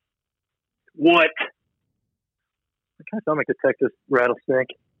 tequila. What? I kind of sound like a Texas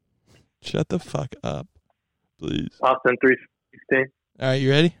rattlesnake. Shut the fuck up, please. Austin 316. All right, you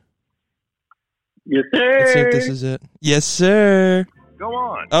ready? Yes, sir. Let's see if this is it. Yes, sir. Go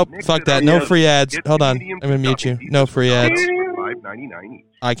on. Oh, fuck that. No free ads. Hold on. I'm going to mute you. No free ads. $5.99 each.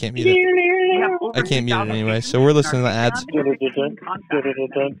 I can't mute it. I can't mute it anyway, so we're listening to the ads.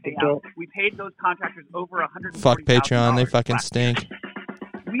 We paid those contractors over $140,000. Fuck Patreon. They fucking stink.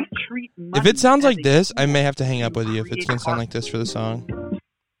 We treat If it sounds like this, I may have to hang up with you if it's going to sound like this for the song.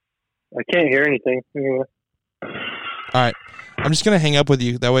 I can't hear anything. Anyway. All right. I'm just going to hang up with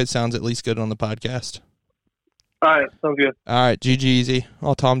you. That way it sounds at least good on the podcast. All right. Sounds good. All right. GG easy.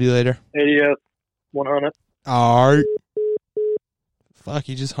 I'll talk to you later. 100. All right. Fuck,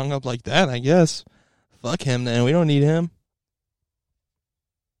 he just hung up like that, I guess. Fuck him then. We don't need him.